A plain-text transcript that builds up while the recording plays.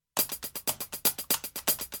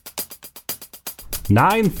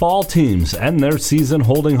9 fall teams end their season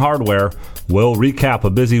holding hardware. We'll recap a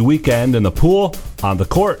busy weekend in the pool, on the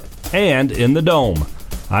court, and in the dome.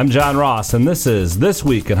 I'm John Ross, and this is This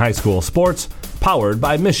Week in High School Sports, powered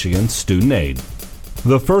by Michigan Student Aid.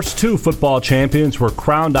 The first 2 football champions were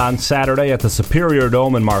crowned on Saturday at the Superior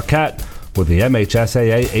Dome in Marquette with the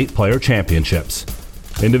MHSAA 8-player championships.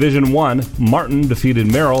 In Division I, Martin defeated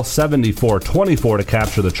Merrill 74-24 to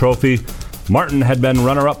capture the trophy. Martin had been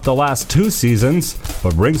runner-up the last 2 seasons,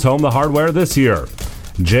 but brings home the hardware this year.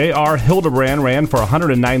 J.R. Hildebrand ran for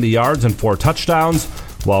 190 yards and 4 touchdowns,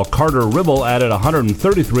 while Carter Ribble added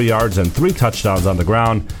 133 yards and 3 touchdowns on the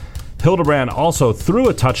ground. Hildebrand also threw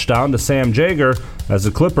a touchdown to Sam Jager as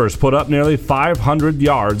the Clippers put up nearly 500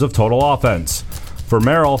 yards of total offense. For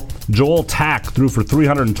Merrill, Joel Tack threw for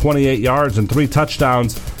 328 yards and 3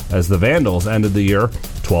 touchdowns as the Vandals ended the year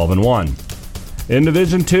 12-1. In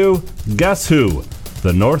Division II, guess who?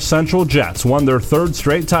 The North Central Jets won their 3rd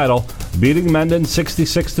straight title, beating Mendon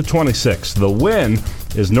 66-26. The win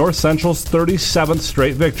is North Central's 37th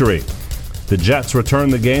straight victory. The Jets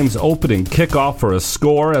returned the game's opening kickoff for a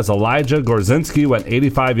score as Elijah Gorzinski went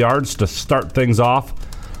 85 yards to start things off.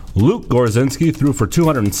 Luke Gorzinski threw for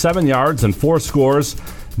 207 yards and 4 scores.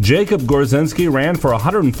 Jacob Gorzinski ran for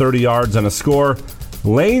 130 yards and a score.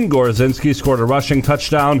 Lane Gorzinski scored a rushing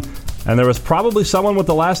touchdown, and there was probably someone with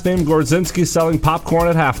the last name Gorzinski selling popcorn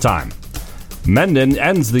at halftime. Mendon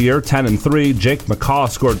ends the year 10-3. Jake McCaw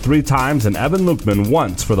scored 3 times and Evan Lukeman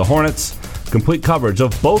once for the Hornets. Complete coverage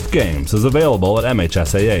of both games is available at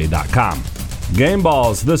MHSAA.com. Game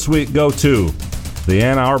balls this week go to the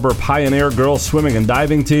Ann Arbor Pioneer girls swimming and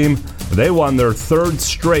diving team. They won their 3rd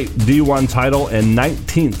straight D1 title and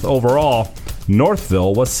 19th overall.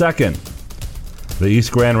 Northville was 2nd. The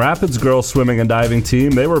East Grand Rapids girls swimming and diving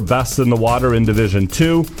team, they were best in the water in Division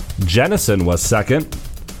II. Jenison was 2nd.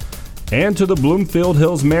 And to the Bloomfield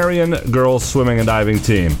Hills Marion girls swimming and diving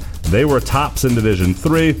team, they were tops in Division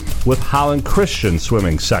III, with Holland Christian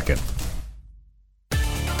swimming 2nd.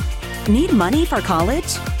 Need money for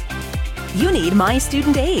college? You need My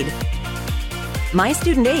Student Aid. My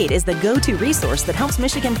Student Aid is the go-to resource that helps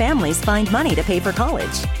Michigan families find money to pay for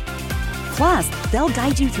college. Plus, they'll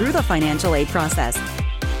guide you through the financial aid process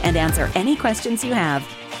and answer any questions you have.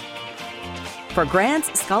 For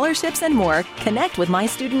grants, scholarships, and more, connect with My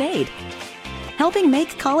Student Aid, helping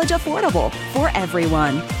make college affordable for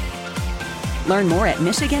everyone. Learn more at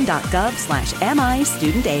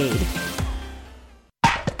michigan.gov/MIStudentAid.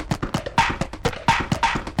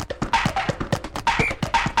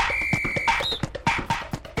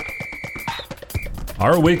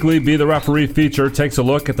 Our weekly Be the Referee feature takes a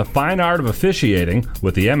look at the fine art of officiating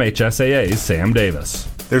with the MHSAA's Sam Davis.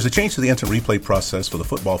 There's a change to the instant replay process for the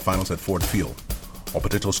football finals at Ford Field. All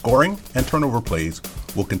potential scoring and turnover plays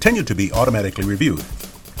will continue to be automatically reviewed.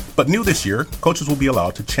 But new this year, coaches will be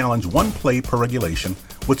allowed to challenge 1 play per regulation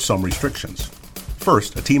with some restrictions.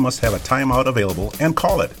 First, a team must have a timeout available and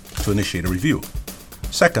call it to initiate a review.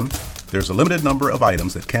 Second, there's a limited number of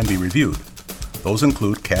items that can be reviewed. Those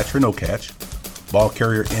include catch or no catch, ball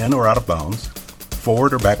carrier in or out of bounds,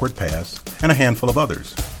 forward or backward pass, and a handful of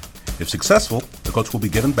others. If successful, the coach will be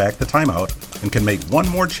given back the timeout and can make 1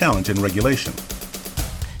 more challenge in regulation.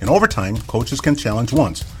 In overtime, coaches can challenge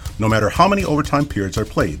once, no matter how many overtime periods are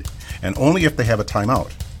played, and only if they have a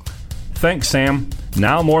timeout. Thanks, Sam.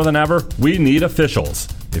 Now more than ever, we need officials.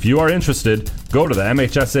 If you are interested, go to the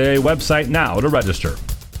MHSAA website now to register.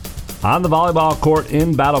 On the volleyball court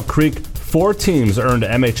in Battle Creek, 4 teams earned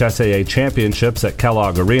MHSAA championships at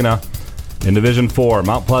Kellogg Arena. In Division IV,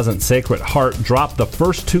 Mount Pleasant Sacred Heart dropped the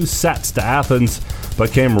first 2 sets to Athens,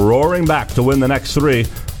 but came roaring back to win the next 3,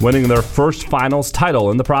 winning their first finals title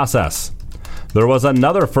in the process. There was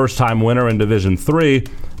another first-time winner in Division III.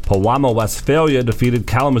 Pewamo Westphalia defeated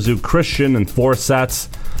Kalamazoo Christian in 4 sets,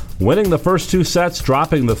 winning the first 2 sets,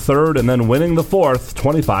 dropping the 3rd, and then winning the 4th,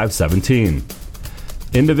 25-17.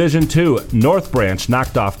 In Division II, North Branch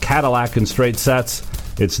knocked off Cadillac in straight sets.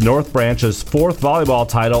 It's North Branch's 4th volleyball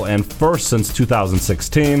title and first since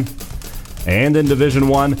 2016. And in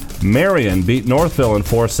Division I, Marion beat Northville in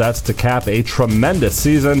 4 sets to cap a tremendous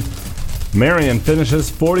season. Marion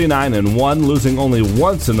finishes 49-1, losing only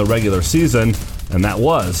once in the regular season, and that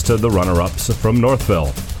was to the runner-ups from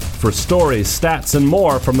Northville. For stories, stats, and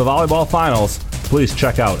more from the volleyball finals, please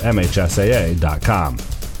check out MHSAA.com.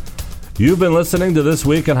 You've been listening to This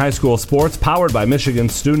Week in High School Sports, powered by Michigan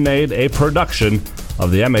Student Aid, a production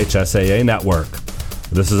of the MHSAA Network.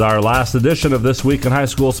 This is our last edition of This Week in High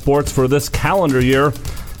School Sports for this calendar year.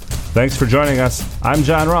 Thanks for joining us. I'm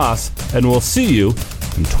John Ross, and we'll see you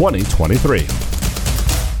in 2023.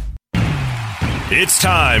 It's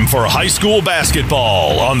time for high school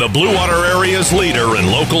basketball on the Blue Water Area's leader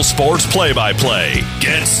in local sports play-by-play.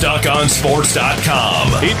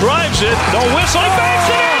 GetStuckOnSports.com. He drives it. The whistle bangs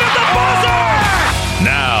it in at the buzzer!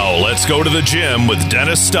 Now, let's go to the gym with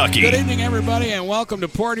Dennis Stuckey. Good evening, everybody, and welcome to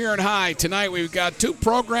Port Huron High. Tonight, we've got two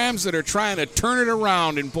programs that are trying to turn it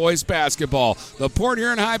around in boys basketball. The Port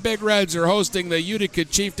Huron High Big Reds are hosting the Utica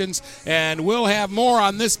Chieftains, and we'll have more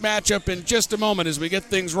on this matchup in just a moment as we get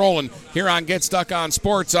things rolling here on Get Stuck on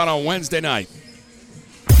Sports on a Wednesday night.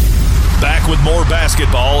 Back with more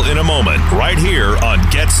basketball in a moment, right here on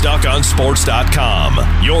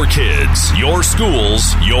GetStuckOnSports.com. Your kids, your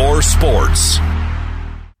schools, your sports.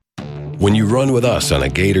 When you run with us on a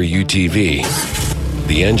Gator UTV,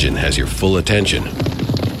 the engine has your full attention.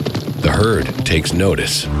 The herd takes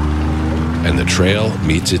notice. And the trail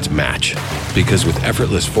meets its match. Because with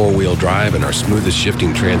effortless four-wheel drive and our smoothest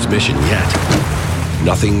shifting transmission yet,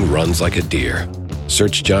 nothing runs like a Deere.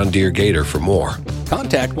 Search John Deere Gator for more.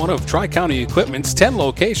 Contact one of Tri-County Equipment's 10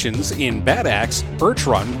 locations in Bad Axe, Birch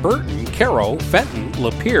Run, Burton, Caro, Fenton,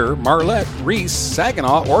 Lapeer, Marlette, Reese,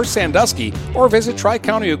 Saginaw, or Sandusky, or visit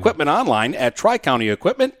Tri-County Equipment online at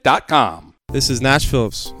tricountyequipment.com. This is Nash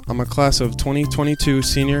Phillips. I'm a class of 2022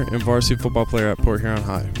 senior and varsity football player at Port Huron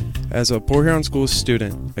High. As a Port Huron Schools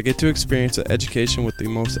student, I get to experience an education with the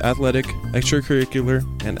most athletic, extracurricular,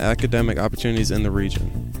 and academic opportunities in the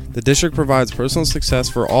region. The district provides personal success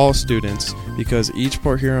for all students because each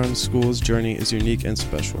Port Huron Schools journey is unique and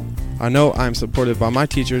special. I know I am supported by my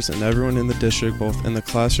teachers and everyone in the district, both in the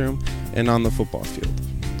classroom and on the football field.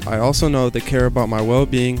 I also know they care about my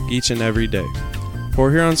well-being each and every day.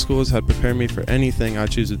 Port Huron Schools had prepared me for anything I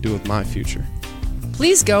choose to do with my future.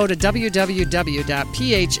 Please go to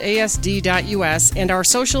www.phasd.us and our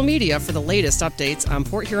social media for the latest updates on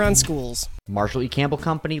Port Huron Schools. Marshall E. Campbell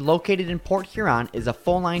Company, located in Port Huron, is a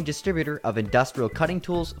full-line distributor of industrial cutting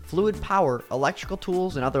tools, fluid power, electrical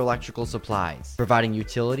tools, and other electrical supplies, providing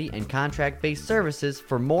utility and contract-based services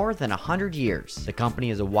for more than 100 years. The company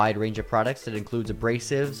has a wide range of products that includes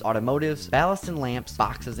abrasives, automotives, ballast and lamps,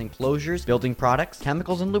 boxes and closures, building products,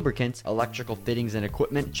 chemicals and lubricants, electrical fittings and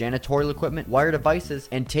equipment, janitorial equipment, wire devices,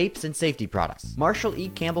 and tapes and safety products. Marshall E.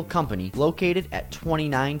 Campbell Company, located at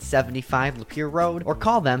 2975 Lapeer Road, or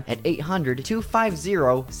call them at 800-250-7520.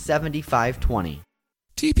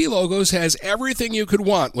 TP Logos has everything you could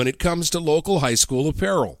want when it comes to local high school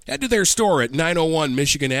apparel. Head to their store at 901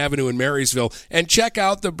 Michigan Avenue in Marysville and check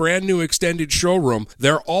out the brand new extended showroom.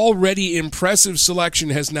 Their already impressive selection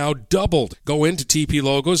has now doubled. Go into TP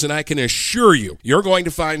Logos and I can assure you, you're going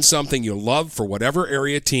to find something you love for whatever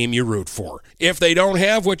area team you root for. If they don't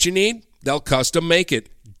have what you need, they'll custom make it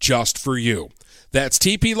just for you. That's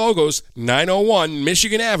TP Logos, 901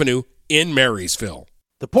 Michigan Avenue in Marysville.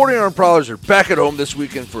 The Port Huron Prowlers are back at home this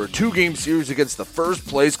weekend for a two-game series against the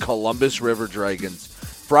first-place Columbus River Dragons.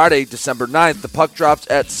 Friday, December 9th, the puck drops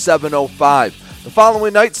at 7:05. The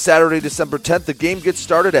following night, Saturday, December 10th, the game gets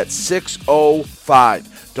started at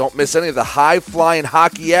 6:05. Don't miss any of the high-flying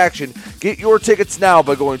hockey action. Get your tickets now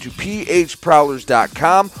by going to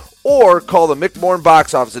phprowlers.com or call the McMorran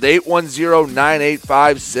box office at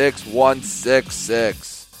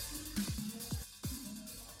 810-985-6166.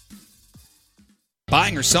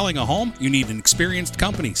 Buying or selling a home? You need an experienced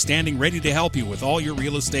company standing ready to help you with all your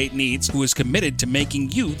real estate needs, who is committed to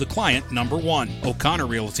making you the client number one. O'Connor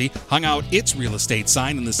Realty hung out its real estate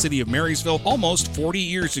sign in the city of Marysville almost 40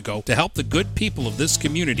 years ago to help the good people of this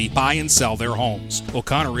community buy and sell their homes.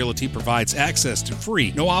 O'Connor Realty provides access to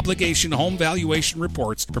free, no-obligation home valuation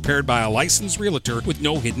reports prepared by a licensed realtor with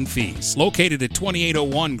no hidden fees. Located at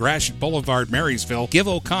 2801 Gratiot Boulevard, Marysville, give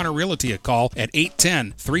O'Connor Realty a call at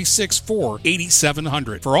 810-364-8700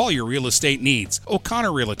 for all your real estate needs.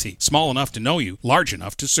 O'Connor Realty, small enough to know you, large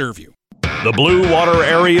enough to serve you. The Blue Water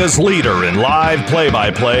Area's leader in live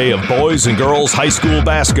play-by-play of boys and girls high school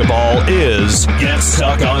basketball is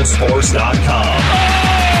GetStuckOnSports.com.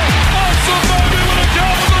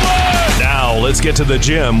 Now let's get to the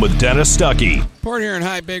gym with Dennis Stuckey. Port Huron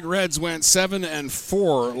High Big Reds went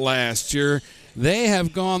 7-4 last year. They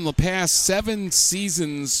have gone the past 7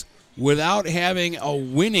 seasons without having a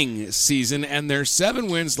winning season, and their 7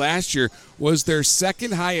 wins last year was their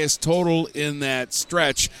second highest total in that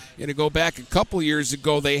stretch. And to go back a couple years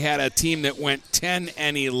ago, they had a team that went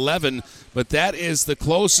 10-11, but that is the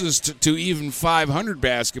closest to even 500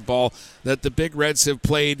 basketball that the Big Reds have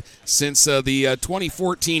played since the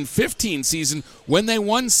 2014-15 season, when they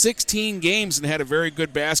won 16 games and had a very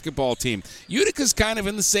good basketball team. Utica's kind of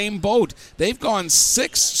in the same boat. They've gone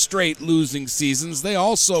 6 straight losing seasons. They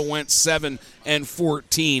also went 7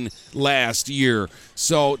 7-14 last year.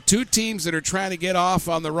 So two teams that are trying to get off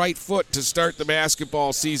on the right foot to start the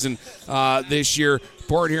basketball season this year.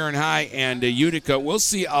 Port Huron High and Utica. We'll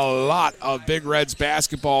see a lot of Big Reds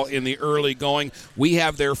basketball in the early going. We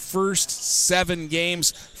have their first 7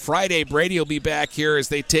 games. Friday, Brady will be back here as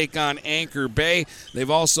they take on Anchor Bay. They've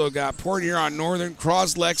also got Port Huron Northern,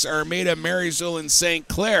 Croslex, Armada, Marysville, and St.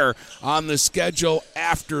 Clair on the schedule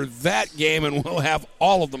after that game, and we'll have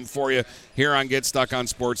all of them for you here on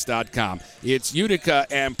GetStuckOnSports.com. It's Utica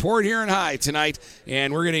and Port Huron High tonight,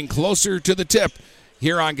 and we're getting closer to the tip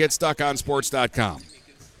here on GetStuckOnSports.com.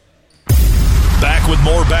 Back with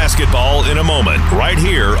more basketball in a moment, right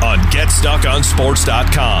here on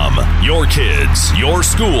GetStuckOnSports.com. Your kids, your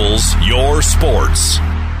schools, your sports.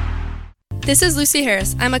 This is Lucy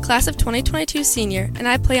Harris. I'm a class of 2022 senior, and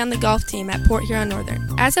I play on the golf team at Port Huron Northern.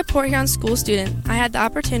 As a Port Huron school student, I had the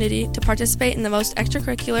opportunity to participate in the most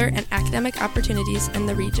extracurricular and academic opportunities in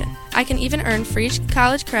the region. I can even earn free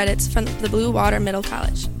college credits from the Blue Water Middle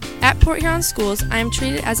College. At Port Huron schools, I am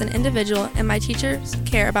treated as an individual, and my teachers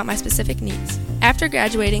care about my specific needs. After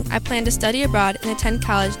graduating, I plan to study abroad and attend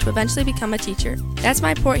college to eventually become a teacher. That's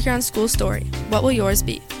my Port Huron school story. What will yours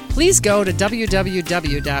be? Please go to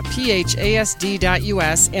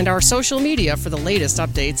www.phasd.us and our social media for the latest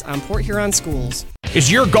updates on Port Huron schools.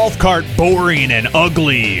 Is your golf cart boring and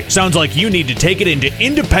ugly? Sounds like you need to take it into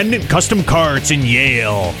Independent Custom Carts in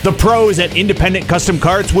Yale. The pros at Independent Custom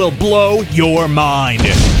Carts will blow your mind.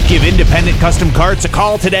 Give Independent Custom Carts a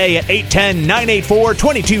call today at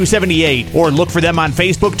 810-984-2278 or look for them on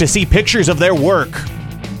Facebook to see pictures of their work.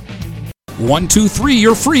 123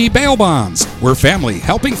 Your Free Bail Bonds. We're family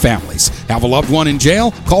helping families. Have a loved one in jail?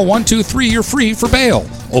 Call 123 You're Free for bail.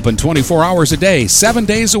 Open 24 hours a day, 7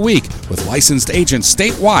 days a week, with licensed agents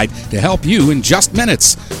statewide to help you in just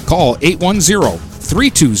minutes. Call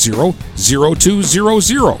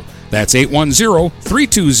 810-320-0200. That's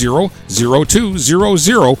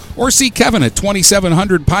 810-320-0200, or see Kevin at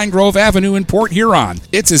 2700 Pine Grove Avenue in Port Huron.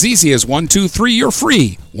 It's as easy as 123 You're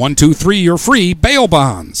Free. 123 You're Free Bail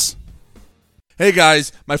Bonds. Hey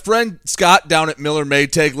guys, my friend Scott down at Miller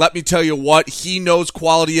Maytag, let me tell you what, he knows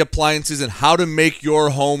quality appliances and how to make your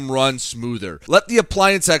home run smoother. Let the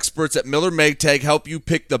appliance experts at Miller Maytag help you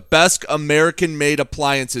pick the best American-made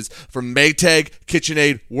appliances from Maytag,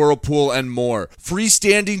 KitchenAid, Whirlpool, and more.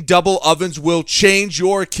 Freestanding double ovens will change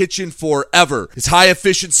your kitchen forever. His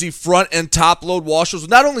high-efficiency front and top-load washers will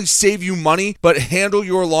not only save you money, but handle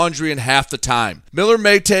your laundry in half the time. Miller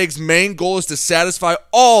Maytag's main goal is to satisfy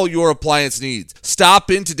all your appliance needs. Stop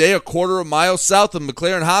in today a quarter of a mile south of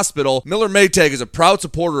McLaren Hospital. Miller Maytag is a proud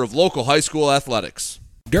supporter of local high school athletics.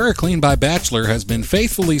 DuraClean by Bachelor has been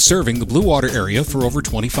faithfully serving the Blue Water area for over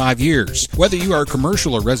 25 years. Whether you are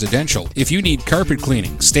commercial or residential, if you need carpet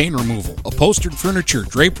cleaning, stain removal, upholstered furniture,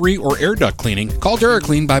 drapery, or air duct cleaning, call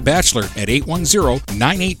DuraClean by Bachelor at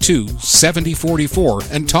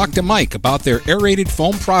 810-982-7044 and talk to Mike about their aerated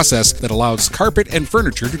foam process that allows carpet and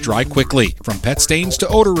furniture to dry quickly. From pet stains to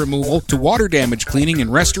odor removal to water damage cleaning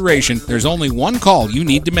and restoration, there's only one call you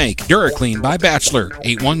need to make. DuraClean by Bachelor,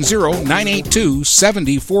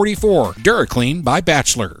 810-982-7044. DuraClean by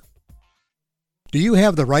Bachelor. Do you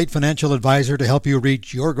have the right financial advisor to help you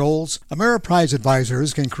reach your goals? Ameriprise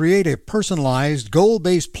Advisors can create a personalized,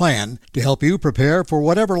 goal-based plan to help you prepare for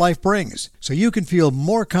whatever life brings, so you can feel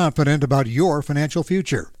more confident about your financial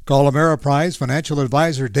future. Call Ameriprise Financial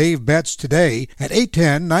Advisor Dave Betts today at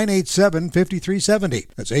 810-987-5370.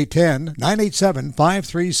 That's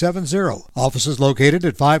 810-987-5370. Office is located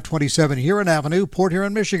at 527 Huron Avenue, Port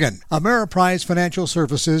Huron, Michigan. Ameriprise Financial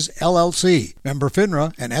Services, LLC. Member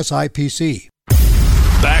FINRA and SIPC.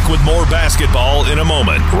 Back with more basketball in a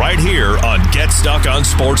moment, right here on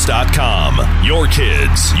GetStuckOnSports.com. Your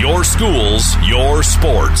kids, your schools, your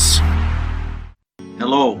sports.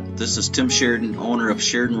 Hello, this is Tim Sheridan, owner of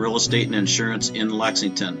Sheridan Real Estate and Insurance in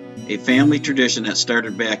Lexington, a family tradition that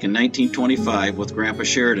started back in 1925 with Grandpa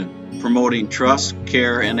Sheridan. Promoting trust,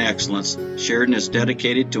 care, and excellence, Sheridan is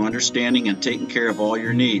dedicated to understanding and taking care of all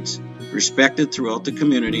your needs. Respected throughout the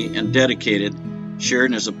community and dedicated,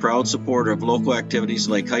 Sheridan is a proud supporter of local activities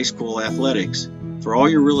like high school athletics. For all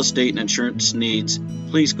your real estate and insurance needs,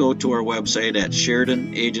 please go to our website at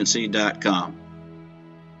SheridanAgency.com.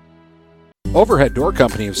 Overhead Door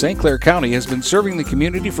Company of St. Clair County has been serving the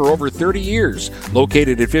community for over 30 years.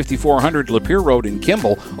 Located at 5400 Lapeer Road in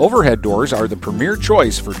Kimball, Overhead Doors are the premier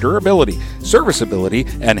choice for durability, serviceability,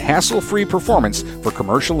 and hassle-free performance for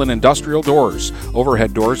commercial and industrial doors.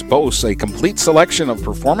 Overhead Doors boasts a complete selection of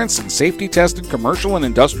performance and safety-tested commercial and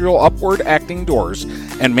industrial upward-acting doors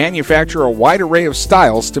and manufacture a wide array of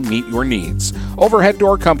styles to meet your needs. Overhead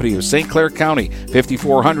Door Company of St. Clair County,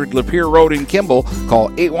 5400 Lapeer Road in Kimball. Call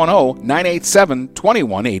 810-987-2185.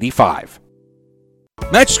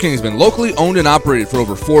 Mattress King has been locally owned and operated for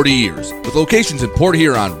over 40 years. With locations in Port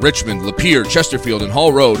Huron, Richmond, Lapeer, Chesterfield, and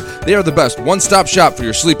Hall Road, they are the best one-stop shop for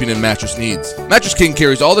your sleeping and mattress needs. Mattress King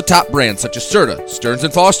carries all the top brands such as Serta, Stearns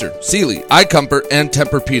 & Foster, Sealy, iComfort, and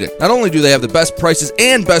Tempur-Pedic. Not only do they have the best prices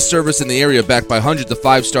and best service in the area backed by hundreds of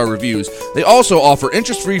 5-star reviews, they also offer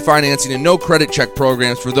interest-free financing and no credit check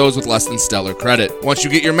programs for those with less than stellar credit. Once you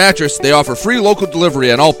get your mattress, they offer free local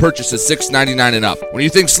delivery on all purchases $6.99 and up. When you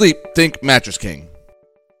think sleep, think Mattress King.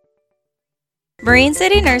 Marine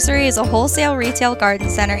City Nursery is a wholesale retail garden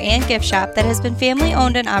center and gift shop that has been family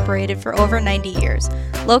owned and operated for over 90 years.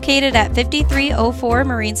 Located at 5304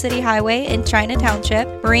 Marine City Highway in China Township,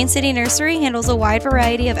 Marine City Nursery handles a wide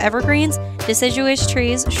variety of evergreens, deciduous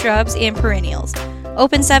trees, shrubs, and perennials.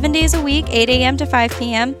 Open 7 days a week, 8 a.m. to 5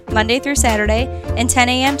 p.m., Monday through Saturday, and 10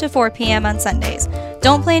 a.m. to 4 p.m. on Sundays.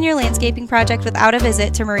 Don't plan your landscaping project without a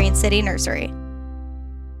visit to Marine City Nursery.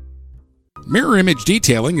 Mirror Image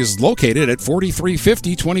Detailing is located at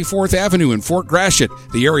 4350 24th Avenue in Fort Gratiot,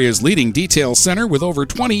 the area's leading detail center with over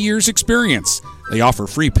 20 years' experience. They offer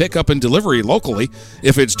free pickup and delivery locally.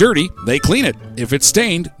 If it's dirty, they clean it. If it's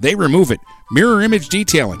stained, they remove it. Mirror Image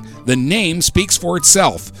Detailing. The name speaks for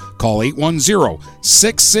itself. Call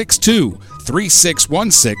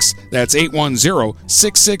 810-662-3616. That's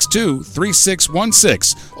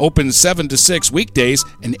 810-662-3616. Open 7 to 6 weekdays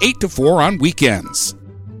and 8 to 4 on weekends.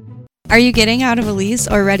 Are you getting out of a lease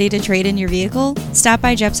or ready to trade in your vehicle? Stop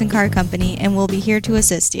by Jepson Car Company and we'll be here to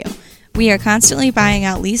assist you. We are constantly buying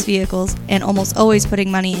out leased vehicles and almost always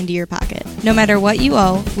putting money into your pocket. No matter what you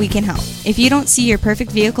owe, we can help. If you don't see your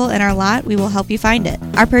perfect vehicle in our lot, we will help you find it.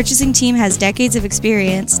 Our purchasing team has decades of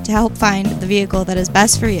experience to help find the vehicle that is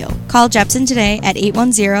best for you. Call Jepson today at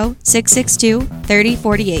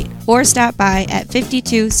 810-662-3048 or stop by at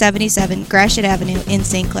 5277 Gratiot Avenue in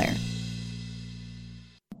St. Clair.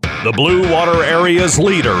 The Blue Water Area's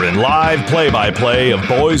leader in live play-by-play of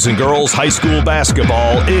boys and girls high school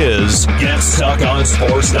basketball is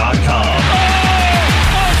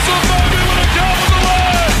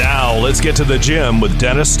GetStuckOnSports.com. Now let's get to the gym with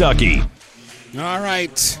Dennis Stuckey. All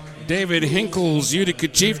right. David Hinkle's Utica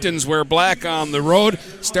Chieftains wear black on the road.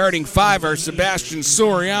 Starting 5 are Sebastian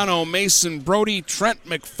Soriano, Mason Brody, Trent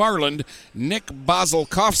McFarland, Nick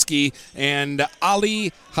Bazalkowski, and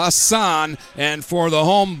Ali Hassan. And for the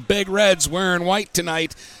home Big Reds wearing white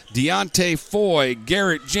tonight, Deontay Foy,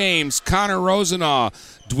 Garrett James, Connor Rosenaw,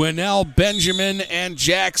 Dwinell Benjamin, and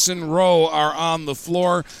Jackson Rowe are on the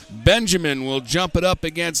floor. Benjamin will jump it up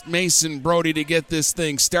against Mason Brody to get this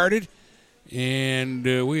thing started. And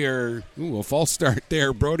a false start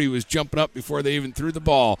there. Brody was jumping up before they even threw the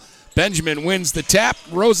ball. Benjamin wins the tap.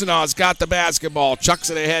 Rosenau's got the basketball. Chucks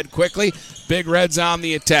it ahead quickly. Big Reds on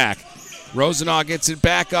the attack. Rosenau gets it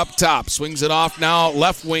back up top. Swings it off now,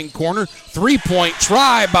 left wing corner. 3-point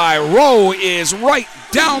try by Rowe is right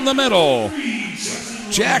down the middle.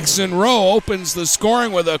 Jackson Rowe opens the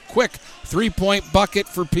scoring with a quick 3-point bucket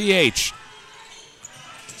for PH.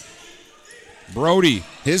 Brody,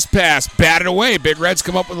 his pass, batted away. Big Reds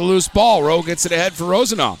come up with a loose ball. Rowe gets it ahead for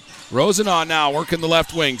Rosenau. Rosenau now working the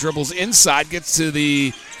left wing. Dribbles inside, gets to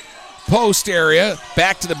the post area,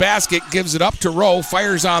 back to the basket, gives it up to Rowe.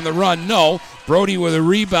 Fires on the run, no. Brody with a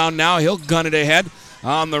rebound now. He'll gun it ahead.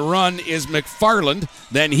 On the run is McFarland.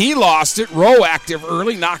 Then he lost it. Rowe active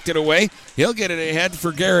early, knocked it away. He'll get it ahead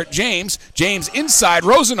for Garrett James. James inside.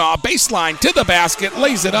 Rosenau, baseline to the basket,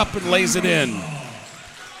 lays it up and lays it in.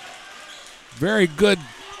 Very good,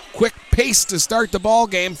 quick pace to start the ball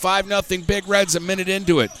game. 5-0 Big Reds a minute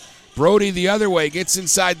into it. Brody the other way, gets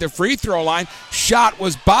inside the free throw line. Shot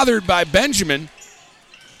was bothered by Benjamin.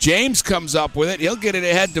 James comes up with it. He'll get it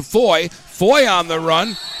ahead to Foy. Foy on the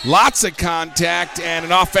run. Lots of contact and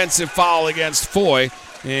an offensive foul against Foy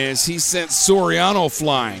as he sent Soriano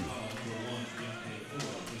flying.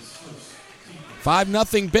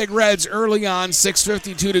 5-0 Big Reds early on,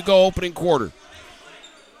 6:52 to go, opening quarter.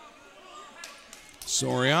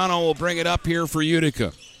 Soriano will bring it up here for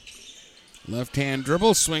Utica. Left-hand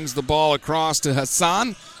dribble, swings the ball across to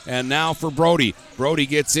Hassan, and now for Brody. Brody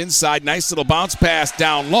gets inside, nice little bounce pass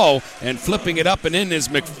down low, and flipping it up and in is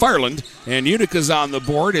McFarland, and Utica's on the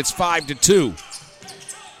board. It's 5-2.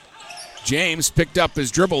 James picked up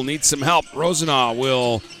his dribble, needs some help. Rosenau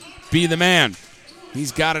will be the man.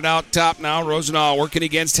 He's got it out top now. Rosenau working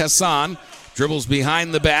against Hassan. Dribbles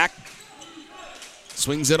behind the back.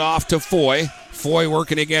 Swings it off to Foy. Foy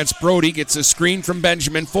working against Brody. Gets a screen from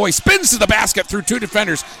Benjamin. Foy spins to the basket through two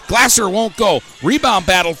defenders. Glasser won't go. Rebound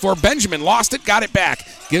battle for Benjamin. Lost it, got it back.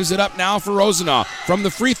 Gives it up now for Rosenau. From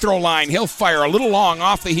the free throw line, he'll fire a little long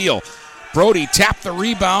off the heel. Brody tapped the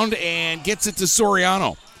rebound and gets it to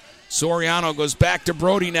Soriano. Soriano goes back to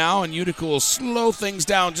Brody now, and Utica will slow things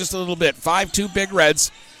down just a little bit. 5-2 Big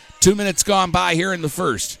Reds. 2 minutes gone by here in the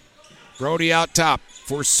first. Brody out top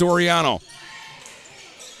for Soriano.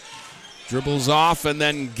 Dribbles off and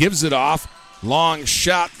then gives it off. Long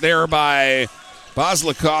shot there by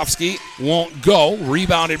Boslikovsky. Won't go.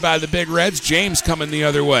 Rebounded by the Big Reds. James coming the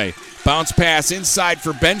other way. Bounce pass inside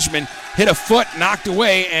for Benjamin. Hit a foot, knocked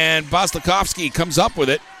away, and Boslikovsky comes up with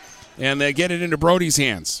it. And they get it into Brody's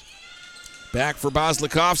hands. Back for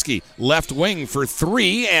Boslikovsky. Left wing for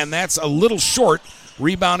three, and that's a little short.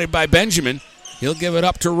 Rebounded by Benjamin. He'll give it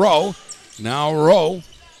up to Rowe. Now Rowe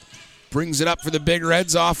brings it up for the Big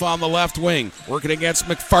Reds off on the left wing. Working against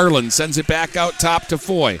McFarland. Sends it back out top to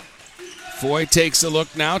Foy. Foy takes a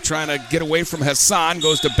look now, trying to get away from Hassan.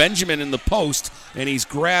 Goes to Benjamin in the post, and he's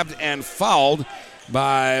grabbed and fouled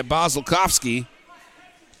by Boslikovsky.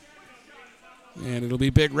 And it'll be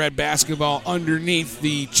Big Red basketball underneath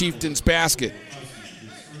the Chieftains basket.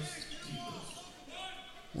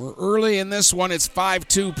 We're early in this one. It's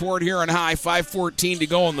 5-2 Port Huron High. 5:14 to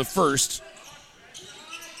go in the first.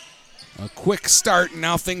 A quick start, and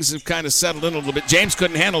now things have kind of settled in a little bit. James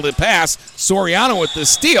couldn't handle the pass. Soriano with the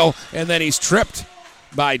steal, and then he's tripped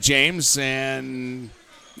by James, and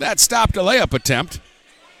that stopped a layup attempt.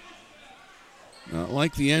 Not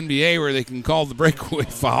like the NBA where they can call the breakaway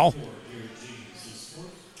foul.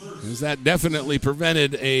 As that definitely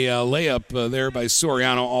prevented a layup there by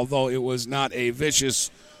Soriano, although it was not a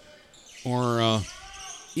vicious or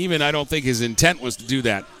even I don't think his intent was to do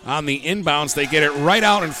that. On the inbounds, they get it right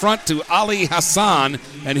out in front to Ali Hassan,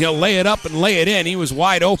 and he'll lay it up and lay it in. He was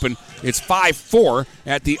wide open. It's 5-4.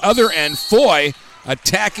 At the other end, Foy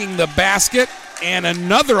attacking the basket, and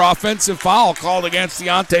another offensive foul called against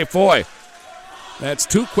Deontay Foy. That's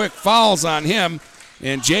two quick fouls on him,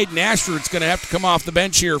 and Jaden Ashford's going to have to come off the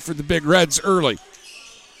bench here for the Big Reds early.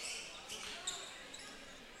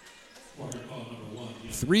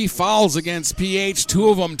 3 fouls against PH, 2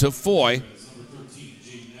 of them to Foy.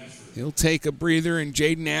 He'll take a breather, and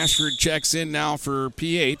Jaden Ashford checks in now for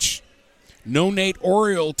PH. No Nate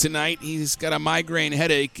Oriole tonight. He's got a migraine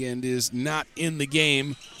headache and is not in the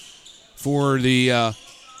game for the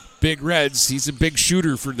Big Reds. He's a big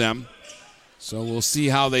shooter for them. So we'll see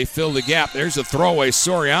how they fill the gap. There's a throwaway.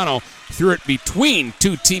 Soriano threw it between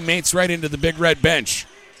 2 teammates right into the Big Red bench.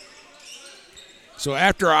 So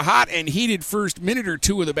after a hot and heated first minute or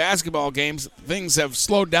two of the basketball games, things have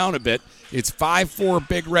slowed down a bit. It's 5-4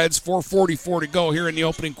 Big Reds, 4:44 to go here in the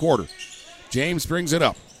opening quarter. James brings it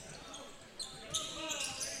up.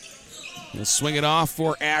 He'll swing it off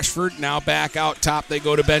for Ashford. Now back out top, they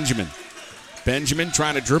go to Benjamin. Benjamin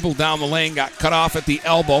trying to dribble down the lane, got cut off at the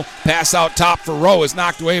elbow. Pass out top for Rowe is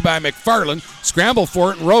knocked away by McFarland. Scramble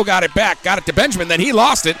for it, and Rowe got it back. Got it to Benjamin, then he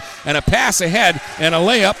lost it. And a pass ahead and a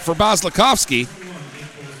layup for Boslikovsky.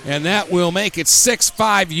 And that will make it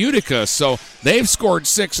 6-5 Utica. So they've scored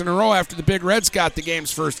 6 in a row after the Big Reds got the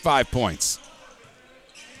game's first 5 points.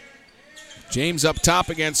 James up top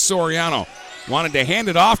against Soriano. Wanted to hand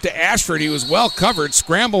it off to Ashford. He was well covered.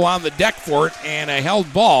 Scramble on the deck for it and a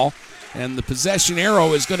held ball. And the possession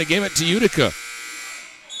arrow is going to give it to Utica.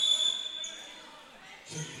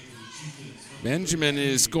 Benjamin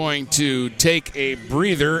is going to take a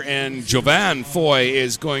breather, and Jovan Foy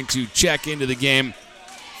is going to check into the game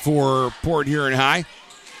for Port Huron High.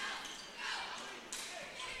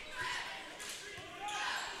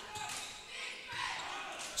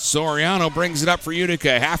 Soriano brings it up for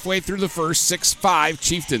Utica. Halfway through the first, 6-5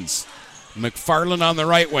 Chieftains. McFarland on the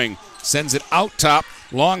right wing. Sends it out top.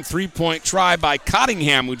 Long three-point try by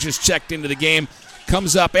Cottingham, who just checked into the game.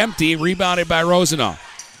 Comes up empty, rebounded by Rosenau.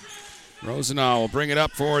 Rosenau will bring it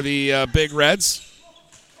up for the Big Reds.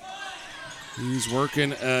 He's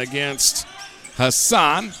working against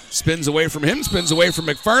Hassan. Spins away from him, spins away from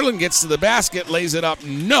McFarland, gets to the basket, lays it up,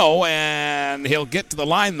 no, and he'll get to the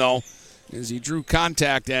line, though, as he drew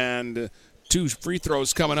contact, and 2 free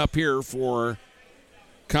throws coming up here for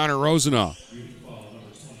Connor Rosenau.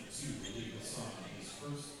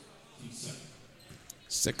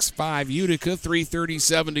 6-5 Utica,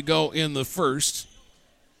 3:37 to go in the first.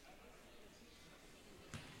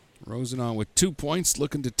 Rosenau with 2 points,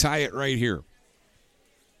 looking to tie it right here.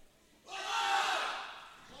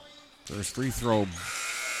 First free throw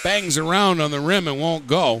bangs around on the rim and won't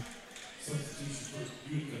go.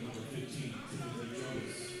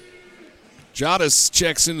 Jadis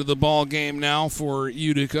checks into the ball game now for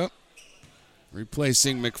Utica,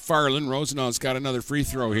 replacing McFarland. Rosenau's got another free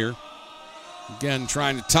throw here. Again,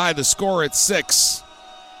 trying to tie the score at 6.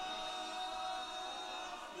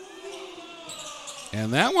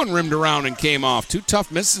 And that one rimmed around and came off. 2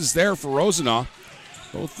 tough misses there for Rosenau.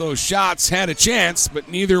 Both those shots had a chance, but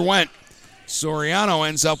neither went. Soriano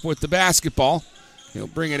ends up with the basketball. He'll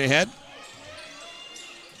bring it ahead.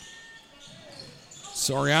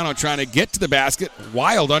 Soriano trying to get to the basket.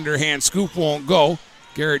 Wild underhand scoop won't go.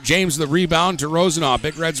 Garrett James the rebound to Rosenau.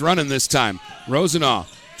 Big Red's running this time. Rosenau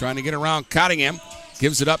trying to get around Cottingham.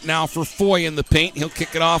 Gives it up now for Foy in the paint. He'll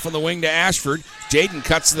kick it off on the wing to Ashford. Jaden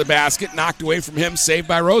cuts to the basket. Knocked away from him. Saved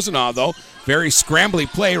by Rosenau, though. Very scrambly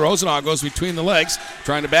play. Rosenau goes between the legs.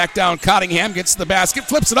 Trying to back down Cottingham. Gets to the basket.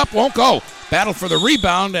 Flips it up. Won't go. Battle for the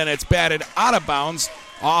rebound, and it's batted out of bounds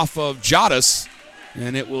off of Jadis.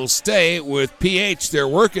 And it will stay with PH. They're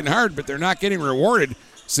working hard, but they're not getting rewarded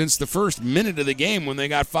since the first minute of the game when they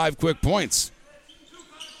got 5 quick points.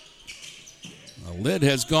 The lid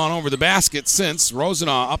has gone over the basket since.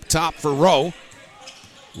 Rosenau up top for Rowe.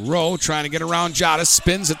 Rowe trying to get around Jadis.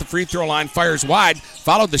 Spins at the free throw line. Fires wide.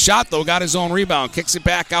 Followed the shot, though. Got his own rebound. Kicks it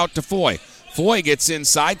back out to Foy. Foy gets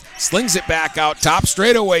inside. Slings it back out top.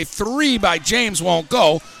 Straightaway 3 by James. Won't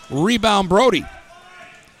go. Rebound Brody.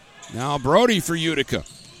 Now Brody for Utica.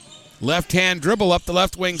 Left-hand dribble up the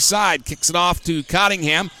left wing side. Kicks it off to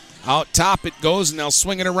Cottingham. Out top it goes, and they'll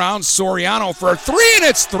swing it around. Soriano for a 3, and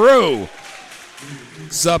it's through.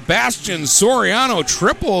 Sebastian Soriano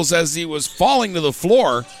triples as he was falling to the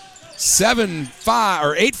floor. 7-5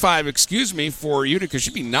 or 8-5, excuse me, for Utica.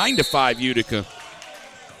 Should be 9-5 Utica.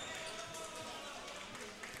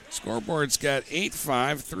 Scoreboard's got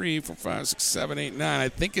 8-5, 3, 4, 5, 6, 7, 8, 9. I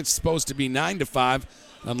think it's supposed to be 9-5,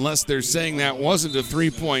 unless they're saying that wasn't a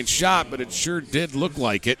 3-point shot, but it sure did look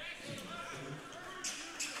like it.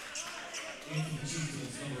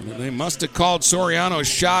 They must have called Soriano's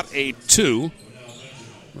shot a 2.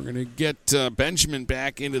 We're going to get Benjamin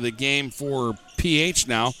back into the game for PH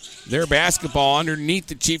now. Their basketball underneath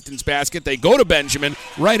the Chieftains basket. They go to Benjamin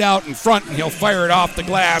right out in front, and he'll fire it off the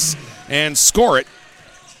glass and score it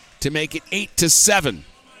to make it 8-7.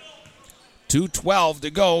 2:12 to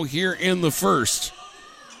go here in the first.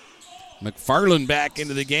 McFarland back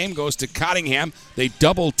into the game, goes to Cottingham. They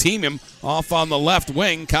double team him off on the left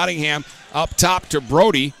wing. Cottingham up top to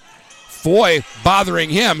Brody. Foy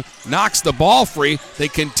bothering him, knocks the ball free. They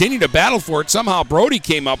continue to battle for it. Somehow Brody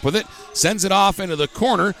came up with it, sends it off into the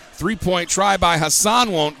corner. 3-point try by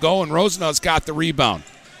Hassan won't go, and Rosenau's got the rebound.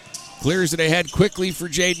 Clears it ahead quickly for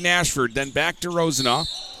Jaden Ashford, then back to Rosenau.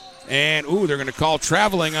 And, they're going to call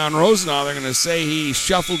traveling on Rosenau. They're going to say he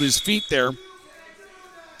shuffled his feet there.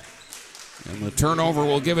 And the turnover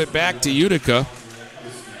will give it back to Utica.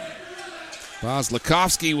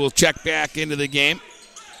 Bozlakovsky will check back into the game.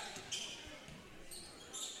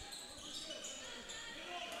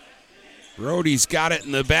 Brody's got it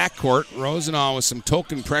in the backcourt. Rosenau with some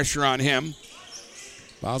token pressure on him.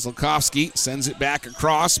 Bozlakovsky sends it back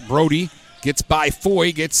across. Brody gets by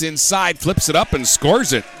Foy, gets inside, flips it up, and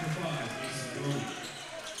scores it.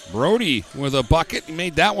 Brody with a bucket. He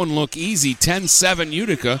made that one look easy. 10-7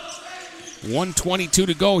 Utica. 1:22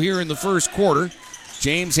 to go here in the first quarter.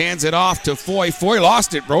 James hands it off to Foy. Foy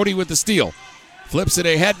lost it. Brody with the steal. Flips it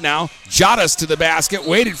ahead now. Jadis to the basket.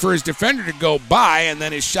 Waited for his defender to go by, and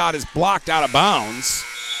then his shot is blocked out of bounds.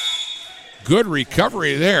 Good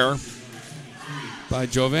recovery there by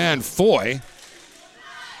Jovan Foy.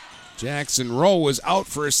 Jackson Rowe was out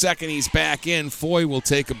for a second. He's back in. Foy will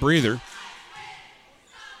take a breather.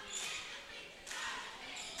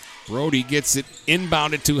 Brody gets it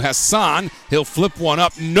inbounded to Hassan. He'll flip one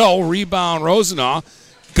up. No. Rebound Rosenau.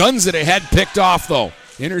 Guns it ahead. Picked off, though.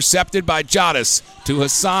 Intercepted by Jadis to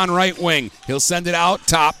Hassan right wing. He'll send it out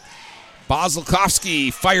top.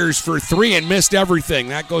 Bozlakovsky fires for 3 and missed everything.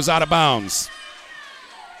 That goes out of bounds.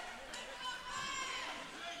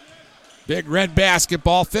 Big Red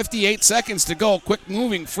basketball. 58 seconds to go. Quick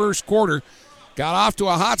moving first quarter. Got off to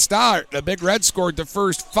a hot start. The Big Red scored the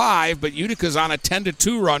first 5, but Utica's on a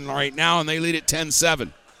 10-2 run right now, and they lead at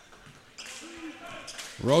 10-7.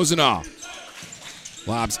 Rosenau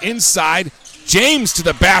lobs inside. James to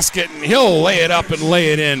the basket, and he'll lay it up and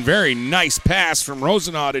lay it in. Very nice pass from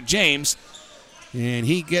Rosenau to James. And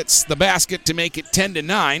he gets the basket to make it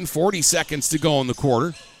 10-9, 40 seconds to go in the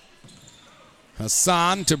quarter.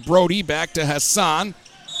 Hassan to Brody, back to Hassan.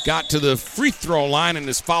 Got to the free throw line and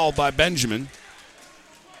is fouled by Benjamin.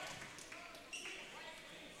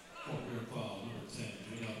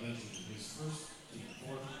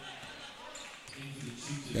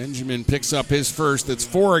 Benjamin picks up his first. That's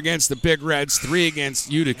 4 against the Big Reds, 3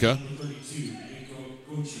 against Utica.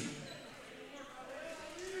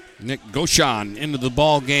 Nick Goshan into the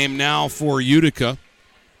ball game now for Utica.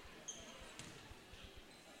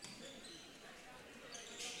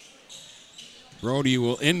 Brody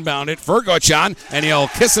will inbound it for Goshan, and he'll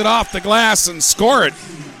kiss it off the glass and score it.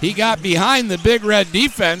 He got behind the Big Red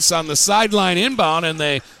defense on the sideline inbound, and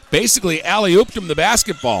they basically alley-ooped him the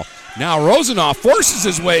basketball. Now Rosenoff forces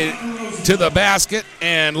his way to the basket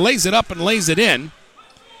and lays it up and lays it in.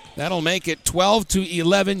 That'll make it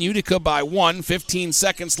 12-11, Utica by 1, 15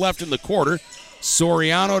 seconds left in the quarter.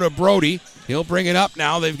 Soriano to Brody. He'll bring it up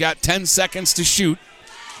now. They've got 10 seconds to shoot.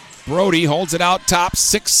 Brody holds it out top,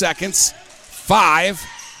 6 seconds, 5.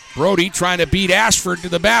 Brody trying to beat Ashford to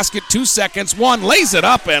the basket, 2 seconds, 1, lays it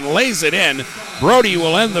up and lays it in. Brody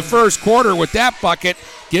will end the first quarter with that bucket,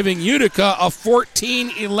 giving Utica a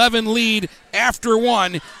 14-11 lead after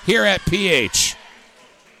 1 here at PH.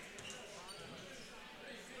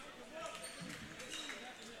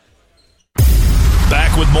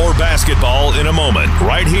 Back with more basketball in a moment,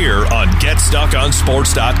 right here on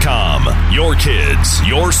GetStuckOnSports.com. Your kids,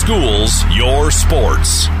 your schools, your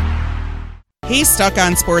sports. Hey, Stuck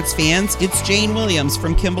on Sports fans, it's Jane Williams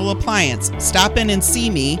from Kimball Appliance. Stop in and see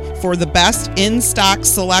me for the best in-stock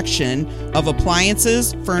selection of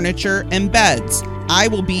appliances, furniture, and beds. I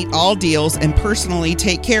will beat all deals and personally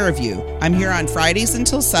take care of you. I'm here on Fridays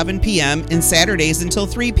until 7 p.m. and Saturdays until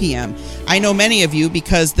 3 p.m. I know many of you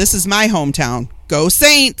because this is my hometown. Go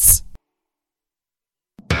Saints!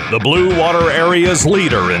 The Blue Water Area's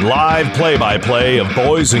leader in live play-by-play of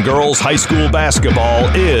boys and girls high school basketball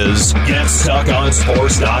is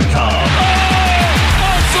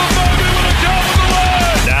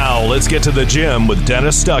GetStuckOnSports.com. Now let's get to the gym with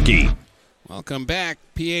Dennis Stuckey. Welcome back.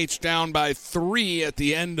 PH down by 3 at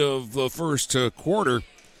the end of the first quarter.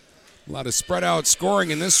 A lot of spread out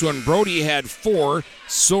scoring in this one. Brody had 4.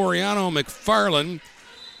 Soriano, McFarland,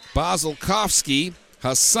 Basilkovsky,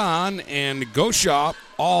 Hassan, and Goshaw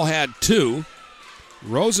all had 2.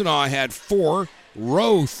 Rosenaw had 4.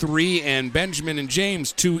 Rowe 3, and Benjamin and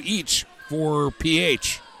James 2 each for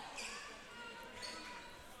PH.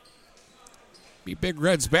 Be Big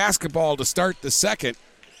Reds basketball to start the second.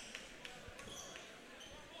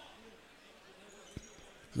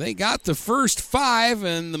 They got the first 5,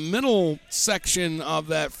 and the middle section of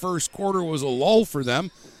that first quarter was a lull for them.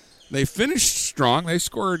 They finished strong. They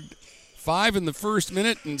scored 5 in the first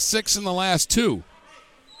minute and 6 in the last 2.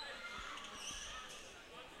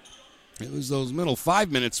 It was those middle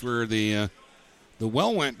 5 minutes where the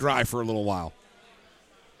well went dry for a little while.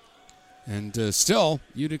 And still,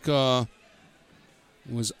 Utica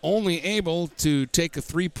was only able to take a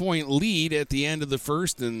 3-point lead at the end of the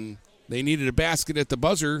first, and they needed a basket at the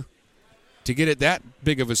buzzer to get it that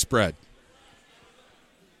big of a spread.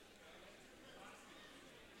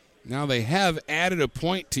 Now they have added a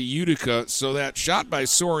point to Utica, so that shot by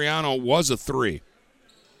Soriano was a 3.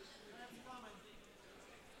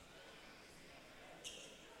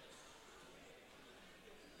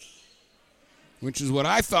 Which is what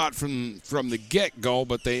I thought from the get-go,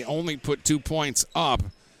 but they only put 2 points up.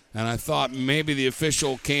 And I thought maybe the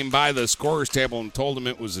official came by the scorer's table and told him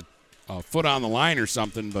it was a foot on the line or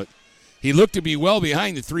something, but he looked to be well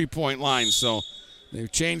behind the 3-point line, so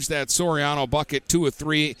they've changed that Soriano bucket to a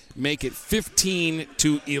 3, make it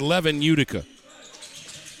 15-11 Utica.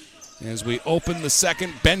 As we open the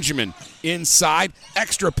second, Benjamin inside,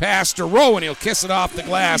 extra pass to Rowe, and he'll kiss it off the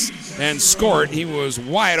glass and score it. He was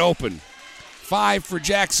wide open. 5 for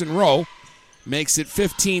Jackson Rowe, makes it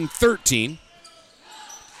 15-13.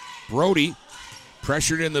 Brody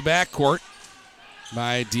pressured in the backcourt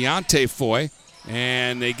by Deontay Foy,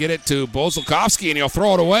 and they get it to Bozolkovsky, and he'll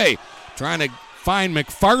throw it away. Trying to find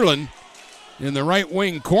McFarland in the right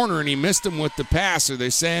wing corner, and he missed him with the pass. Are they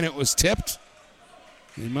saying it was tipped?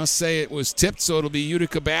 They must say it was tipped, so it'll be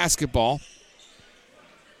Utica basketball.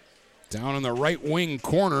 Down in the right wing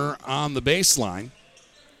corner on the baseline.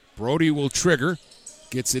 Brody will trigger,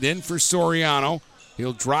 gets it in for Soriano.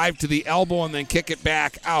 He'll drive to the elbow and then kick it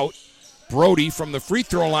back out. Brody from the free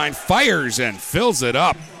throw line fires and fills it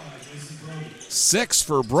up. 6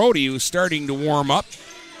 for Brody, who's starting to warm up.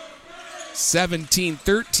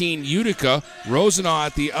 17-13 Utica. Rosenaw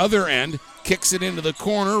at the other end kicks it into the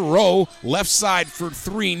corner. Rowe, left side for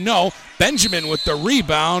three, no. Benjamin with the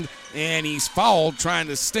rebound, and he's fouled trying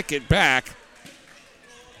to stick it back.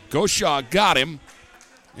 Goshaw got him,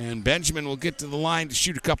 and Benjamin will get to the line to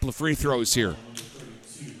shoot a couple of free throws here.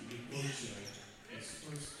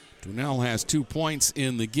 Dwinell has 2 points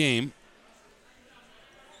in the game.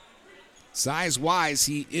 Size-wise,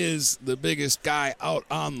 he is the biggest guy out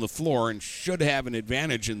on the floor and should have an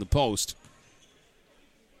advantage in the post.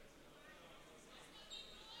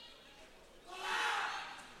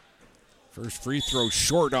 First free throw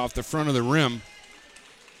short off the front of the rim.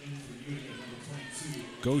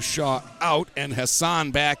 Goshaw out and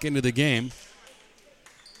Hassan back into the game.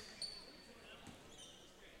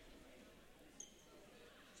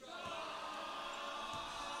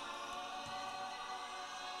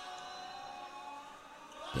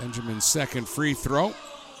 Benjamin's second free throw.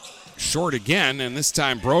 Short again, and this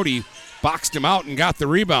time Brody boxed him out and got the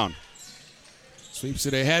rebound. Sweeps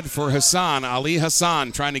it ahead for Hassan. Ali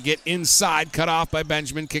Hassan trying to get inside, cut off by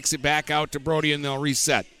Benjamin, kicks it back out to Brody, and they'll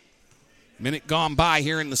reset. Minute gone by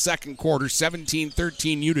here in the second quarter,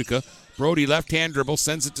 17-13 Utica. Brody left-hand dribble,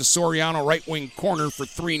 sends it to Soriano, right wing corner for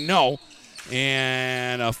three, no.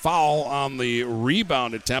 And a foul on the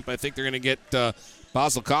rebound attempt. I think they're going to get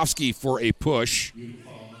Basilkovsky for a push.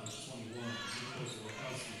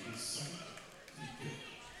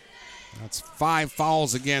 That's 5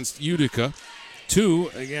 fouls against Utica,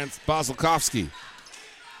 2 against Basilkovsky.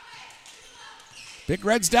 Big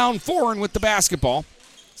Reds down 4 and with the basketball.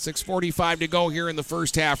 6:45 to go here in the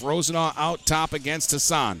first half. Rosenau out top against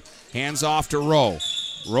Hassan. Hands off to Rowe.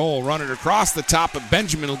 Rowe will run it across the top, but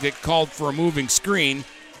Benjamin will get called for a moving screen.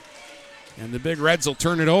 And the Big Reds will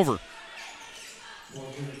turn it over.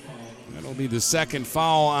 That'll be the second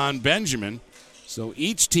foul on Benjamin. So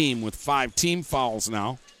each team with 5 team fouls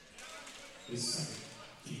now.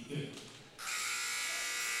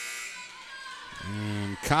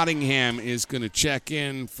 And Cottingham is going to check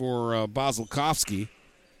in for Basilkovsky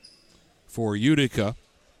for Utica.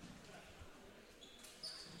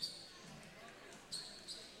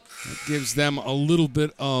 That gives them a little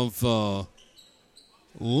bit of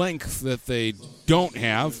length that they don't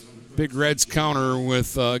have. Big Reds counter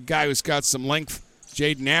with a guy who's got some length,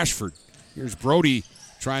 Jaden Ashford. Here's Brody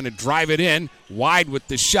trying to drive it in, wide with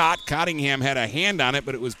the shot. Cottingham had a hand on it,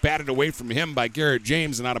 but it was batted away from him by Garrett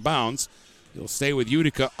James and out of bounds. He'll stay with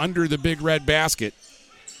Utica under the Big Red basket.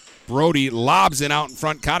 Brody lobs it out in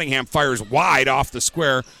front. Cottingham fires wide off the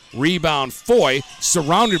square. Rebound, Foy,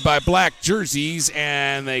 surrounded by black jerseys,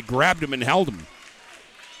 and they grabbed him and held him.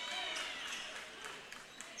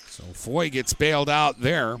 So Foy gets bailed out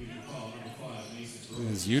there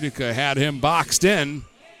as Utica had him boxed in,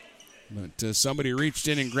 but somebody reached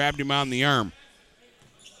in and grabbed him on the arm.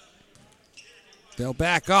 They'll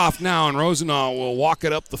back off now, and Rosenau will walk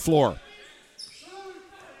it up the floor.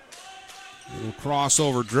 Little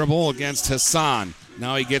crossover dribble against Hassan.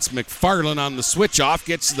 Now he gets McFarland on the switch off,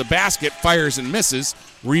 gets to the basket, fires and misses.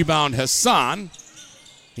 Rebound Hassan.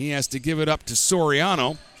 He has to give it up to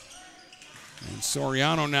Soriano. And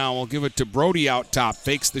Soriano now will give it to Brody out top.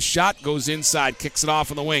 Fakes the shot, goes inside, kicks it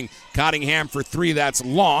off on the wing. Cottingham for 3, that's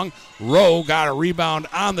long. Rowe got a rebound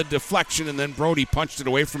on the deflection, and then Brody punched it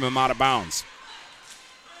away from him out of bounds.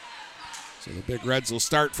 So the Big Reds will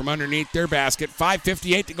start from underneath their basket.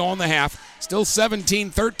 5:58 to go in the half. Still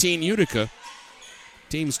 17-13 Utica.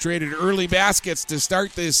 Teams traded early baskets to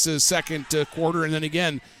start this second quarter, and then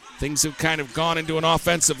again, things have kind of gone into an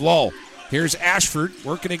offensive lull. Here's Ashford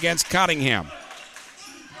working against Cottingham.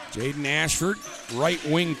 Jaden Ashford, right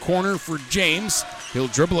wing corner for James. He'll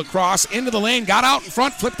dribble across into the lane, got out in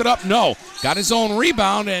front, flipped it up, no. Got his own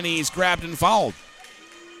rebound, and he's grabbed and fouled.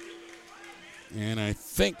 And I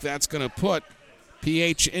think that's going to put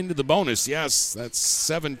PH into the bonus. Yes, that's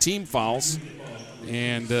 7 team fouls.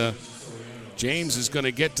 And James is going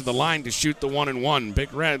to get to the line to shoot the 1-and-1.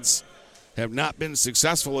 Big Reds have not been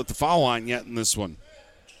successful at the foul line yet in this one.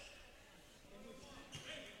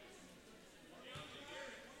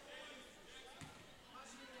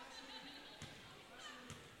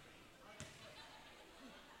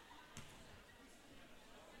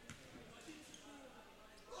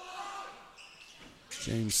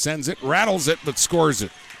 James sends it, rattles it, but scores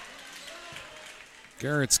it.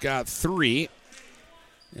 Garrett's got 3,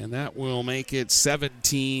 and that will make it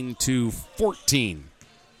 17-14.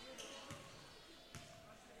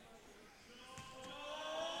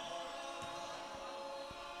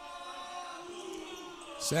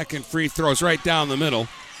 Second free throws right down the middle.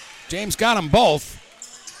 James got them both.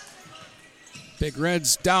 Big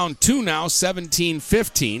Reds down 2 now,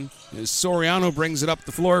 17-15, as Soriano brings it up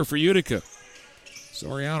the floor for Utica.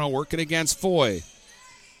 Soriano working against Foy.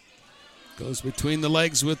 Goes between the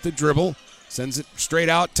legs with the dribble. Sends it straight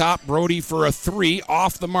out top. Brody for a three.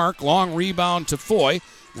 Off the mark. Long rebound to Foy.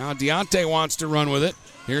 Now Deontay wants to run with it.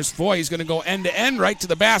 Here's Foy. He's going to go end-to-end right to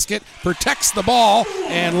the basket. Protects the ball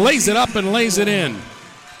and lays it up and lays it in.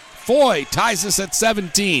 Foy ties us at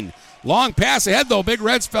 17. Long pass ahead, though. Big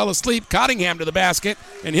Reds fell asleep. Cottingham to the basket,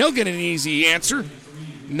 and he'll get an easy answer.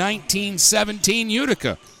 19-17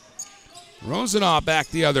 Utica. Rosenau back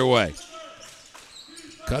the other way.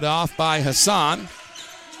 Cut off by Hassan.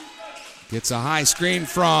 Gets a high screen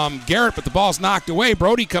from Garrett, but the ball's knocked away.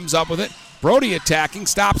 Brody comes up with it. Brody attacking,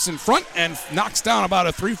 stops in front, and knocks down about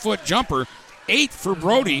a 3-foot jumper. 8 for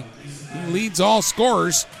Brody. He leads all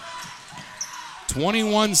scorers.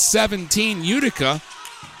 21-17 Utica.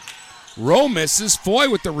 Rowe misses. Foy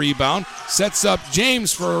with the rebound. Sets up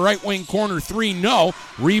James for a right wing corner three. No.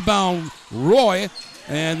 Rebound Roy.